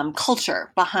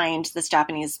culture behind this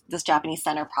Japanese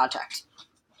Center project.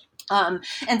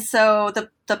 And so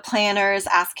the planners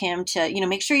ask him to,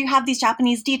 make sure you have these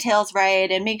Japanese details right,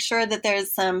 and make sure that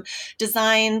there's some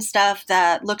design stuff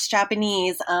that looks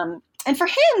Japanese. And for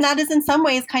him, that is in some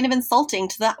ways kind of insulting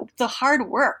to the hard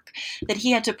work that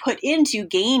he had to put into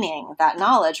gaining that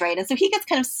knowledge, right? And so he gets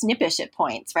kind of snippish at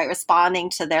points, right? Responding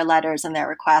to their letters and their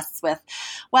requests with,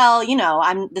 well,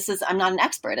 I'm not an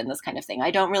expert in this kind of thing.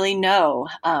 I don't really know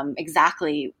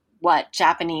exactly what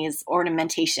Japanese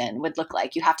ornamentation would look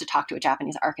like. You have to talk to a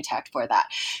Japanese architect for that.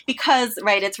 Because,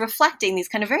 right, it's reflecting these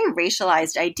kind of very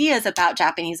racialized ideas about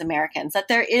Japanese Americans, that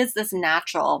there is this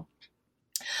natural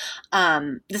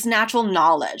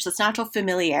knowledge, this natural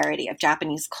familiarity of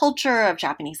Japanese culture, of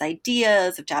Japanese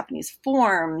ideas, of Japanese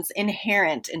forms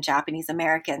inherent in Japanese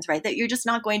Americans, right, that you're just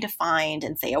not going to find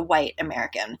in, say, a white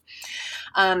American.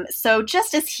 So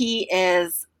just as he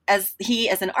as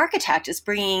an architect is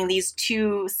bringing these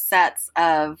two sets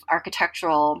of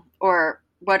architectural, or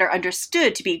what are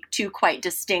understood to be two quite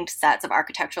distinct sets of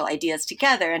architectural ideas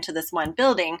together into this one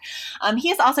building,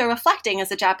 he is also reflecting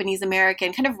as a Japanese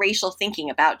American kind of racial thinking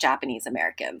about Japanese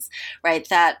Americans, right?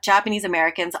 That Japanese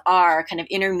Americans are kind of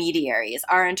intermediaries,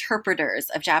 are interpreters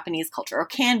of Japanese culture, or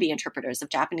can be interpreters of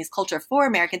Japanese culture for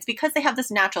Americans because they have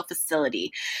this natural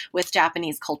facility with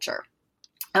Japanese culture.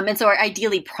 And so are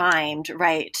ideally primed,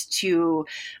 right, to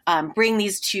bring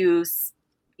these two,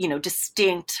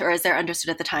 distinct, or as they're understood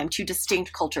at the time, two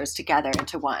distinct cultures together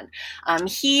into one.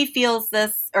 He feels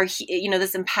this, or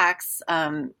this impacts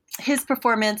his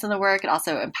performance in the work. It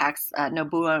also impacts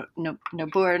Nobuo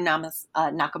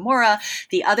Nakamura,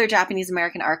 the other Japanese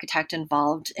American architect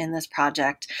involved in this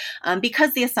project,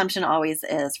 because the assumption always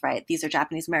is, right, these are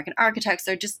Japanese American architects.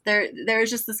 There's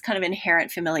just this kind of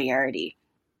inherent familiarity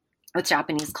with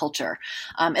Japanese culture,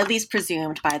 at least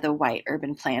presumed by the white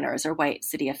urban planners or white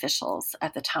city officials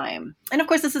at the time. And of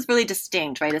course, this is really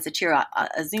distinct, right? As Ichiro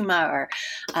Azuma or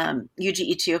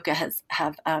Yuji Ichioka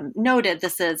have noted,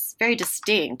 this is very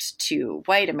distinct to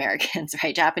white Americans,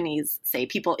 right? Japanese, say,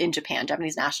 people in Japan,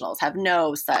 Japanese nationals have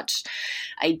no such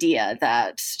idea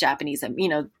that Japanese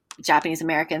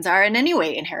Americans are in any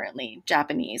way inherently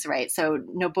Japanese, right? So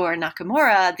Nobuo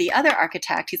Nakamura, the other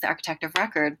architect, he's the architect of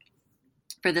record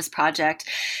for this project,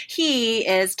 he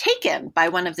is taken by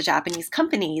one of the Japanese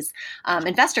companies,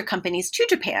 investor companies, to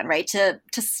Japan, right, to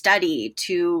study,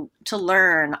 to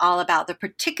learn all about the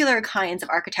particular kinds of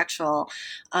architectural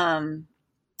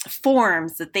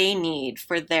forms that they need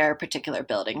for their particular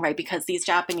building, right? Because these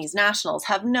Japanese nationals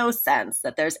have no sense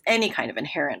that there's any kind of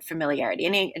inherent familiarity,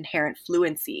 any inherent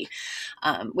fluency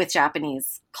with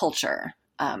Japanese culture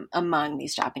among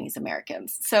these Japanese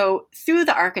Americans. So through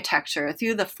the architecture,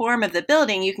 through the form of the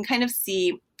building, you can kind of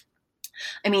see,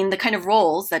 the kind of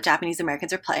roles that Japanese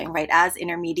Americans are playing, right, as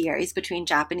intermediaries between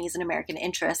Japanese and American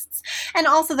interests, and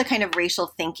also the kind of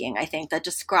racial thinking, I think, that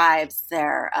describes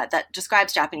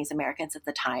Japanese Americans at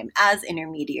the time as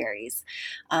intermediaries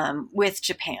with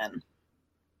Japan.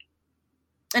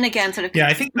 And again, sort of... Yeah,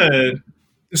 I think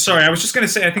Sorry, I was just going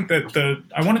to say, I think that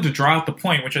I wanted to draw out the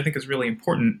point, which I think is really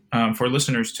important for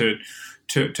listeners to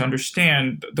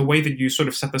understand, the way that you sort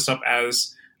of set this up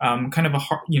as kind of a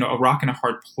rock in a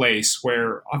hard place,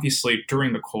 where obviously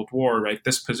during the Cold War, right,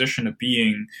 this position of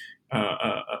being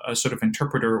a sort of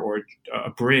interpreter or a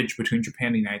bridge between Japan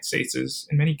and the United States is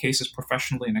in many cases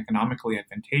professionally and economically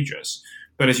advantageous.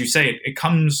 But as you say, it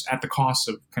comes at the cost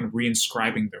of kind of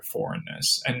reinscribing their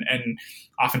foreignness. And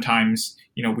oftentimes,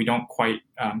 we don't quite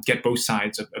get both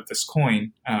sides of this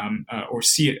coin or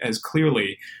see it as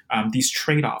clearly, these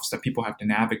trade-offs that people have to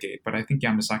navigate. But I think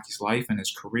Yamazaki's life and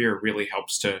his career really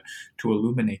helps to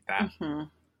illuminate that.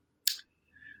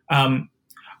 Mm-hmm.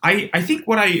 I think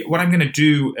what I'm going to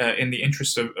do in the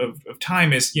interest of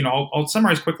time is, I'll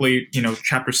summarize quickly,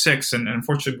 chapter 6, and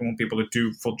unfortunately we won't be able to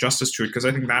do full justice to it, because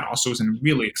I think that also is a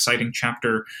really exciting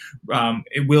chapter.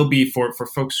 It will be for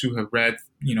folks who have read,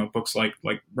 books like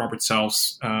Robert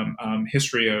Self's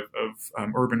history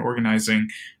of urban organizing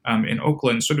in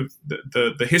Oakland, sort of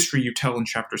the history you tell in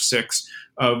chapter 6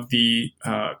 of the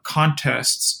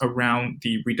contests around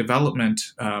the redevelopment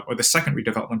or the second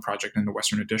redevelopment project in the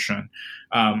Western Addition,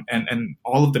 and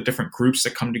all of the different groups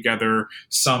that come together,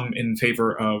 some in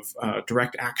favor of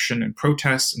direct action and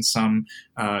protests, and some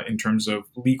in terms of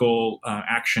legal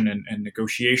action and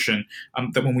negotiation,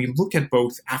 that when we look at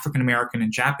both African American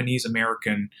and Japanese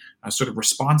American sort of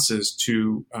responses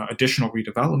to additional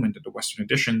redevelopment of the Western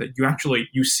Addition, that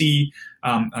you see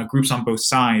groups on both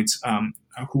sides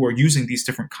who are using these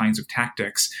different kinds of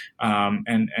tactics,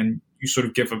 and you sort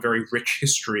of give a very rich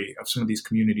history of some of these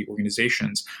community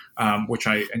organizations, which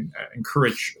I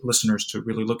encourage listeners to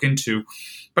really look into.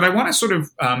 But I want to sort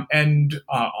of end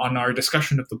on our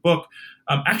discussion of the book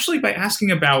actually by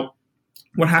asking about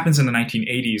what happens in the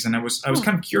 1980s. And I was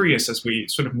kind of curious as we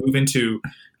sort of moved into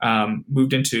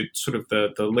sort of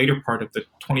the later part of the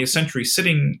 20th century,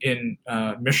 sitting in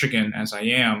Michigan as I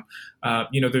am,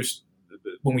 there's,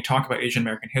 when we talk about Asian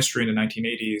American history in the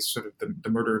 1980s, sort of the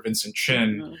murder of Vincent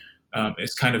Chin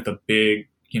is kind of the big,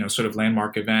 sort of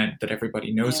landmark event that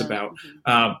everybody knows about.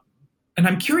 And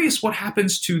I'm curious what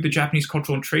happens to the Japanese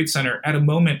Cultural and Trade Center at a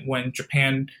moment when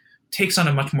Japan takes on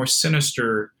a much more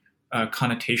sinister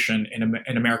connotation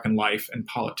in American life and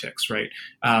politics, right?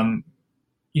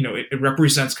 It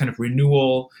represents kind of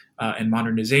renewal and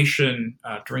modernization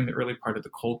during the early part of the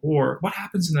Cold War. What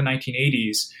happens in the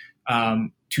 1980s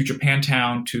to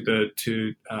Japantown, to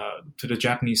the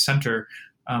Japanese center,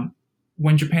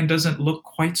 when Japan doesn't look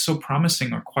quite so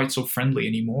promising or quite so friendly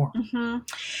anymore?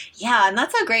 Yeah, and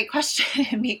that's a great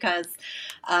question because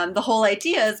the whole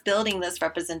idea is building this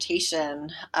representation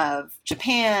of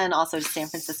Japan, also San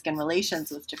Franciscan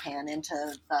relations with Japan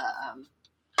into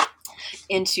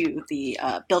the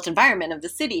built environment of the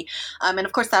city. And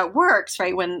of course that works,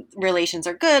 right, when relations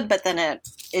are good, but then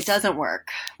it doesn't work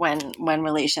when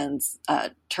relations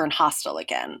turn hostile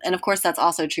again. And of course that's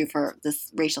also true for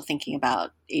this racial thinking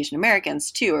about Asian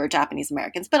Americans too, or Japanese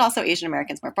Americans, but also Asian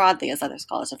Americans more broadly, as other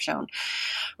scholars have shown,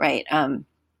 right?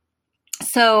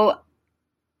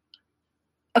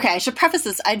 Okay, I should preface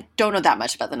this. I don't know that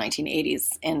much about the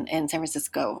 1980s in San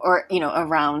Francisco or,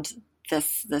 around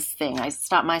this thing. I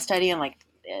stopped my study in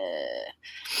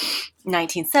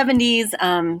 1970s,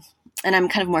 and I'm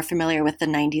kind of more familiar with the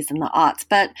 90s and the aughts.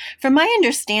 But from my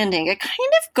understanding, it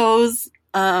kind of goes.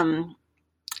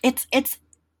 It's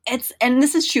and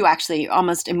this is true actually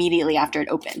almost immediately after it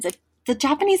opens. The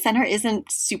Japanese Center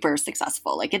isn't super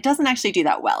successful. It doesn't actually do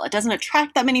that well. It doesn't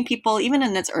attract that many people, even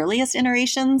in its earliest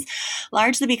iterations,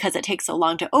 largely because it takes so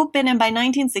long to open. And by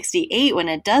 1968, when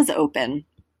it does open,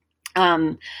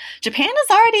 Japan is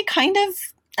already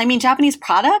Japanese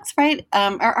products, right,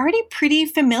 are already pretty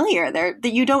familiar. That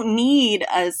you don't need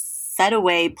a set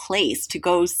away place to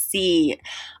go see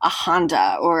a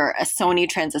Honda or a Sony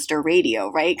transistor radio,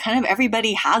 right? Kind of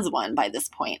everybody has one by this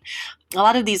point. A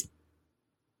lot of these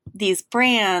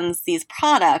brands, these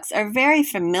products are very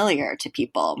familiar to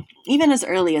people, even as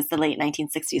early as the late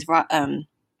 1960s.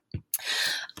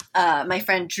 My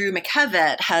friend Drew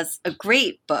McKevitt has a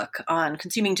great book on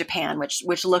consuming Japan, which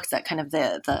looks at kind of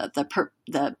the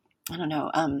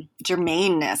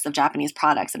germaneness of Japanese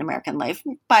products in American life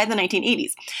by the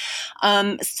 1980s.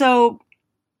 So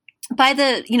by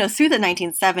through the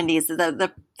 1970s,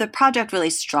 the project really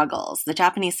struggles. The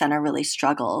Japanese Center really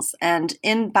struggles, and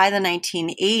by the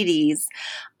 1980s,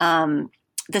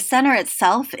 the center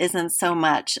itself isn't so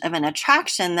much of an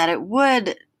attraction that it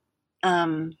would.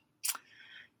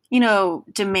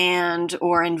 Demand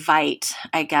or invite,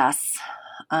 I guess,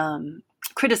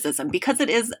 criticism, because it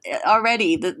is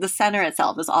already, the center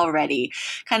itself is already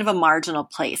kind of a marginal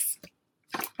place.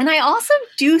 And I also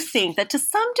do think that to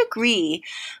some degree,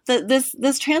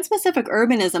 this trans-Pacific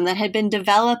urbanism that had been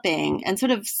developing and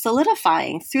sort of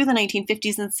solidifying through the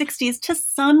 1950s and 60s to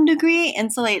some degree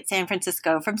insulates San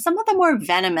Francisco from some of the more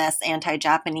venomous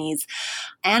anti-Japanese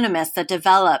animus that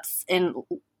develops in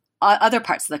other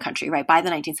parts of the country, right, by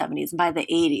the 1970s and by the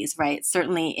 80s, right,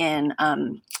 certainly in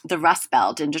the Rust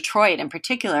Belt, in Detroit in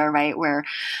particular, right, where,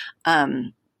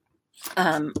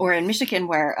 or in Michigan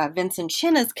where Vincent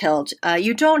Chin is killed,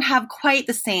 you don't have quite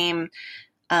the same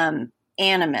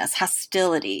animus,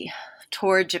 hostility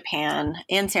toward Japan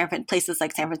in places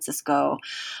like San Francisco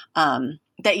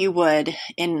that you would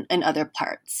in other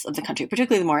parts of the country,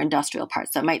 particularly the more industrial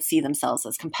parts that might see themselves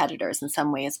as competitors in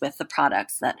some ways with the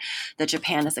products that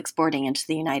Japan is exporting into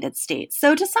the United States.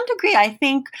 So to some degree, I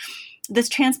think this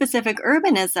trans-Pacific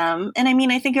urbanism, and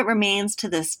I think it remains to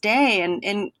this day and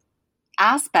in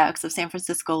aspects of San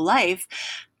Francisco life,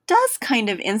 does kind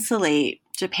of insulate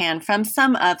Japan from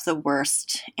some of the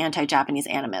worst anti-Japanese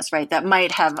animus, right, that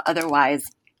might have otherwise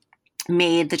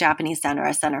made the Japanese Center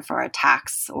a center for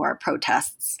attacks or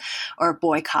protests or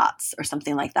boycotts or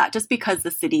something like that, just because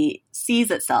the city sees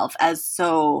itself as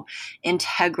so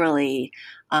integrally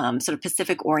sort of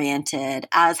Pacific-oriented,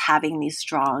 as having these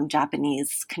strong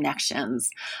Japanese connections.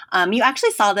 You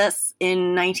actually saw this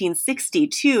in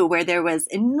 1962, where there was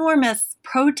enormous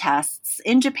protests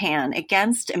in Japan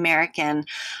against American,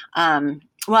 it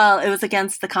was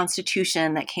against the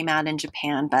Constitution that came out in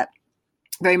Japan, but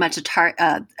very much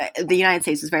the United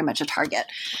States was very much a target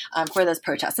for those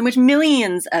protests, in which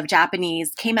millions of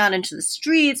Japanese came out into the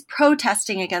streets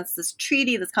protesting against this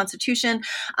treaty, this constitution,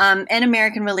 and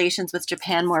American relations with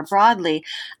Japan more broadly,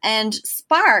 and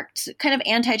sparked kind of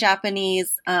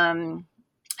anti-Japanese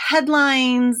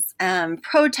headlines,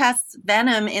 protests,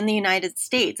 venom in the United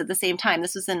States at the same time.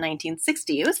 This was in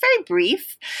 1960. It was very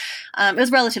brief. It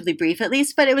was relatively brief, at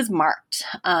least, but it was marked.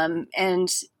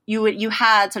 And you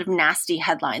had sort of nasty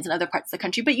headlines in other parts of the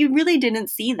country, but you really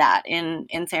didn't see that in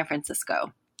San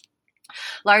Francisco.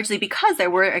 Largely because there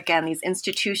were, again, these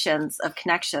institutions of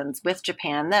connections with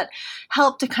Japan that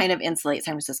helped to kind of insulate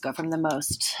San Francisco from the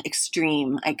most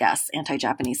extreme, I guess,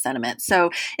 anti-Japanese sentiment. So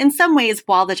in some ways,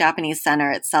 while the Japanese Center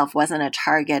itself wasn't a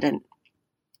target and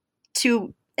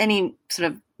to any sort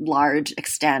of large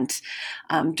extent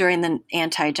during the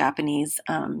anti-Japanese,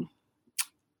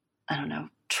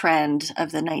 trend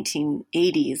of the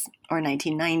 1980s or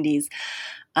 1990s,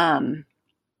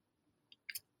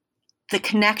 the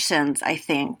connections, I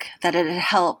think, that it had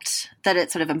helped, that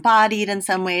it sort of embodied in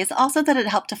some ways, also that it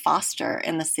helped to foster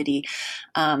in the city,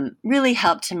 really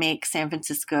helped to make San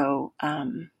Francisco,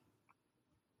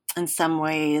 in some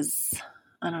ways,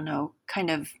 kind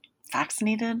of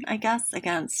vaccinated, I guess,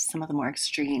 against some of the more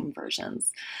extreme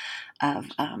versions of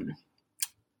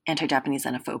anti-Japanese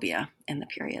xenophobia in the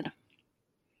period.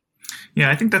 Yeah,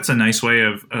 I think that's a nice way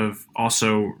of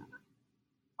also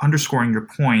underscoring your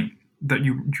point that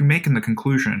you make in the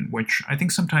conclusion, which I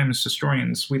think sometimes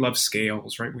historians, we love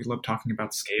scales, right? We love talking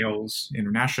about scales,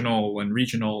 international and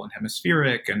regional and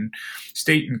hemispheric and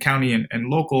state and county and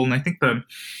local. And I think the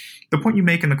point you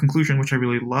make in the conclusion, which I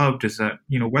really loved, is that,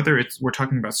 whether we're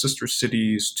talking about sister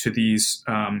cities to these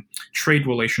trade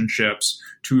relationships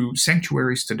to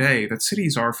sanctuaries today, that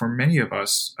cities are, for many of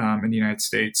us in the United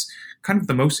States, kind of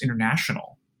the most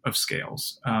international of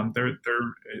scales.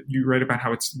 You write about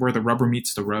how it's where the rubber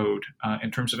meets the road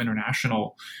in terms of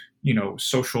international,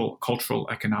 social, cultural,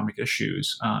 economic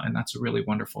issues. And that's a really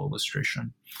wonderful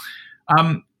illustration.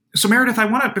 So Meredith, I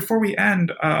want to, before we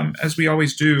end, as we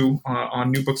always do on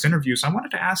New Books interviews, I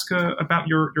wanted to ask about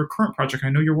your current project.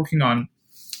 I know you're working on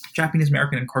Japanese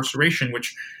American incarceration,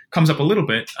 which comes up a little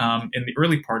bit in the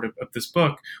early part of this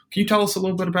book. Can you tell us a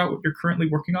little bit about what you're currently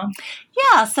working on?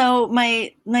 Yeah, so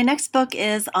my next book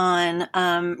is on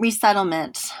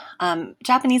resettlement,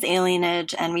 Japanese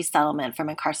alienage and resettlement from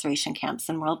incarceration camps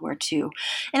in World War II.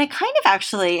 And it kind of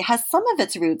actually has some of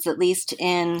its roots, at least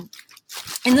in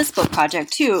this book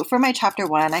project too. For my chapter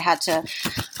 1, I had to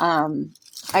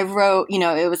I wrote,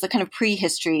 it was a kind of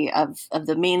prehistory of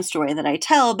the main story that I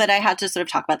tell, but I had to sort of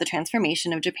talk about the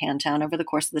transformation of Japantown over the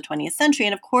course of the 20th century.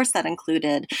 And of course, that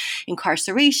included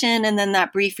incarceration and then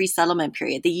that brief resettlement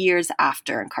period, the years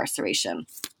after incarceration.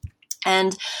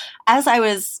 And as I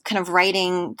was kind of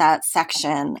writing that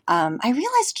section, I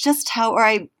realized just how,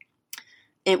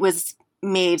 it was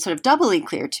made sort of doubly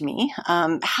clear to me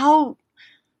how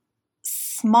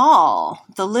small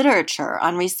the literature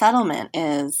on resettlement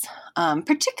is,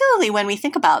 particularly when we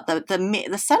think about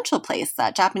the central place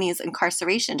that Japanese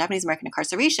American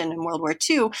incarceration in World War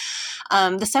II,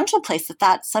 the central place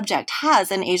that subject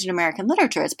has in Asian American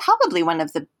literature. It's probably one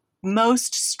of the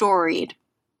most storied,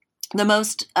 the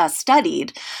most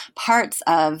studied parts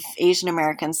of Asian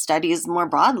American studies more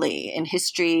broadly, in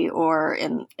history or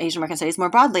in Asian American studies more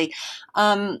broadly.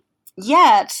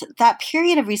 Yet that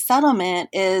period of resettlement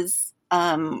is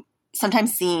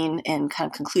sometimes seen in kind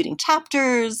of concluding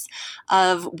chapters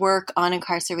of work on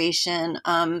incarceration.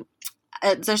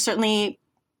 There's certainly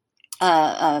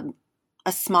a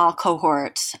small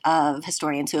cohort of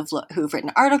historians who've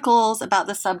written articles about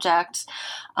the subject.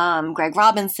 Greg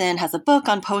Robinson has a book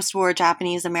on post-war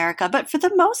Japanese America, but for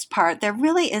the most part, there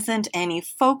really isn't any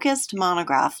focused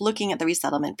monograph looking at the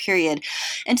resettlement period.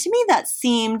 And to me, that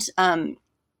seemed,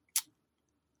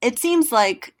 it seems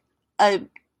like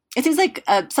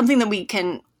something that we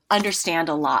can understand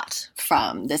a lot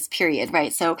from this period,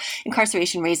 right? So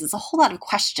incarceration raises a whole lot of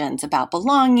questions about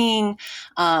belonging,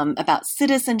 about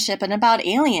citizenship, and about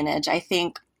alienage, I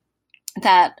think,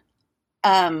 that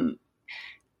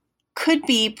could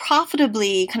be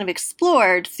profitably kind of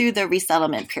explored through the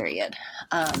resettlement period.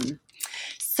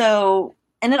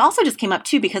 And it also just came up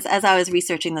too, because as I was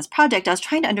researching this project, I was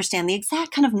trying to understand the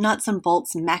exact kind of nuts and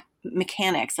bolts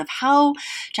mechanics of how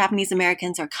Japanese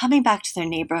Americans are coming back to their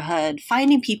neighborhood,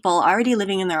 finding people already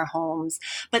living in their homes,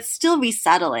 but still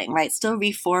resettling, right? Still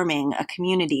reforming a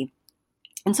community.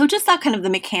 And so just that kind of the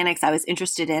mechanics I was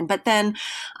interested in. But then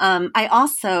I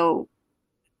also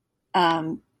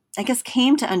I guess,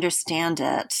 came to understand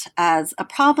it as a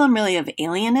problem really of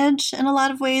alienage in a lot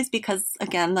of ways, because,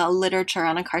 again, the literature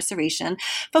on incarceration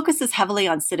focuses heavily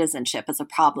on citizenship as a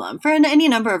problem for any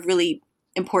number of really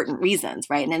important reasons,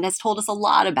 right? And it has told us a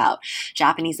lot about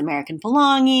Japanese American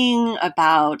belonging,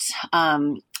 about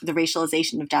the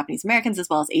racialization of Japanese Americans as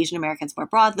well as Asian Americans more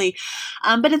broadly.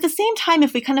 But at the same time,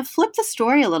 if we kind of flip the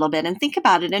story a little bit and think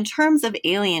about it in terms of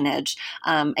alienage,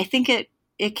 I think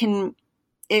it can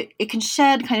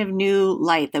shed kind of new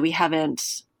light that we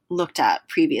haven't looked at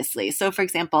previously. So, for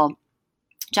example,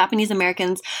 Japanese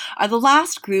Americans are the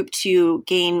last group to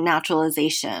gain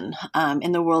naturalization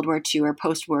in the World War II or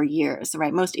post-war years,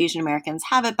 right? Most Asian Americans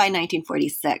have it by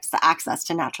 1946, the access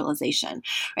to naturalization,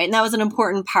 right? And that was an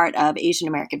important part of Asian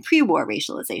American pre-war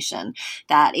racialization,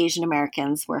 that Asian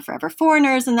Americans were forever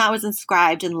foreigners, and that was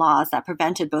inscribed in laws that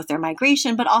prevented both their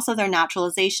migration but also their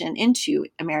naturalization into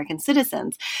American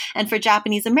citizens. And for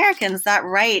Japanese Americans, that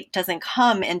right doesn't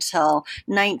come until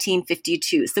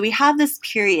 1952. So we have this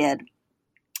period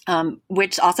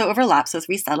which also overlaps with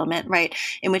resettlement, right,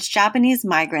 in which Japanese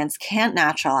migrants can't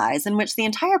naturalize, in which the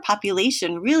entire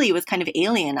population really was kind of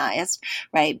alienized,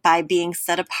 right, by being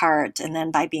set apart and then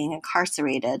by being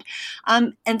incarcerated.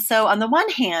 And so on the one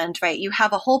hand, right, you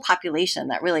have a whole population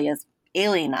that really is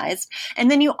alienized.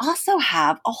 And then you also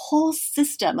have a whole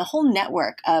system, a whole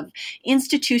network of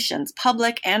institutions,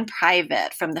 public and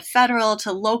private, from the federal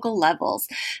to local levels,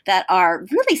 that are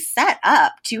really set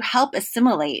up to help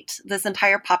assimilate this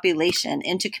entire population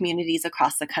into communities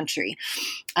across the country.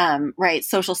 Right,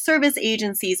 social service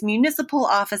agencies, municipal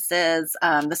offices,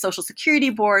 the Social Security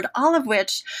Board, all of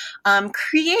which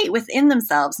create within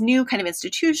themselves new kind of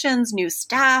institutions, new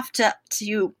staff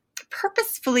to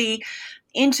purposefully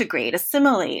integrate,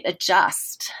 assimilate,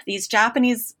 adjust these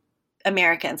Japanese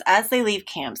Americans as they leave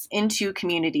camps into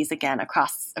communities again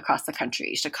across the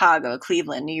country, Chicago,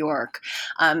 Cleveland, New York,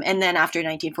 and then after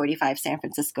 1945, San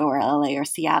Francisco or LA or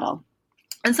Seattle.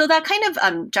 And so that kind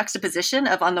of juxtaposition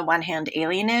of, on the one hand,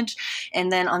 alienage,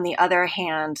 and then on the other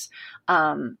hand,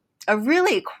 a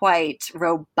really quite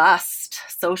robust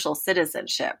social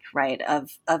citizenship, right, of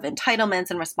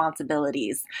entitlements and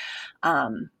responsibilities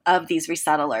of these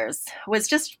resettlers was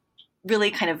just really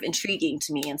kind of intriguing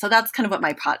to me. And so that's kind of what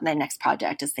my next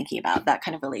project is thinking about, that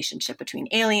kind of relationship between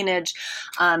alienage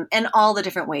and all the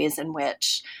different ways in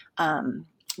which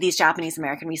these Japanese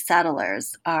American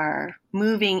resettlers are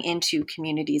moving into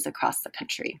communities across the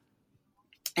country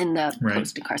in the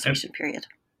post-incarceration period.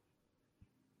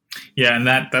 Yeah, and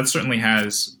that certainly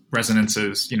has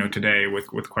resonances, today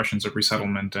with questions of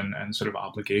resettlement and sort of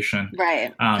obligation.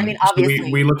 Right. I mean, obviously.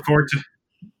 So we look forward to.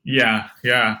 Yeah.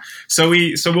 So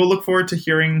we'll look forward to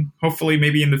hearing, hopefully,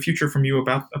 maybe in the future from you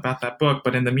about that book.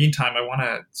 But in the meantime, I want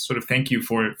to sort of thank you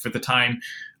for the time,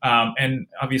 and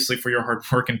obviously for your hard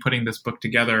work in putting this book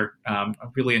together. I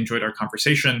really enjoyed our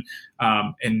conversation,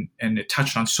 and it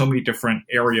touched on so many different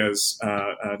areas,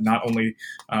 not only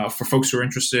for folks who are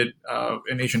interested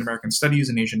in Asian American studies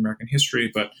and Asian American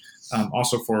history, but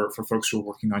also for folks who are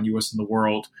working on U.S. and the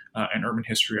world and urban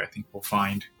history. I think we'll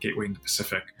find Gateway in the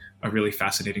Pacific a really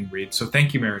fascinating read. So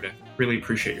thank you, Meredith. Really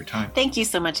appreciate your time. Thank you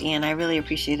so much, Ian. I really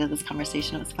appreciated this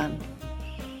conversation. It was fun.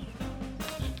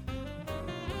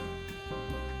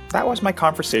 That was my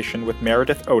conversation with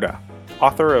Meredith Oda,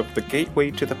 author of The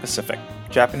Gateway to the Pacific,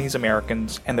 Japanese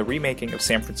Americans and the Remaking of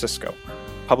San Francisco,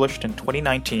 published in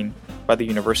 2019 by the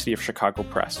University of Chicago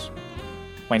Press.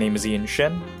 My name is Ian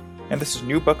Shin, and this is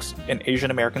New Books in Asian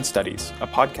American Studies, a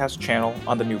podcast channel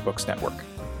on the New Books Network.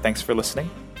 Thanks for listening.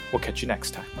 We'll catch you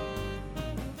next time.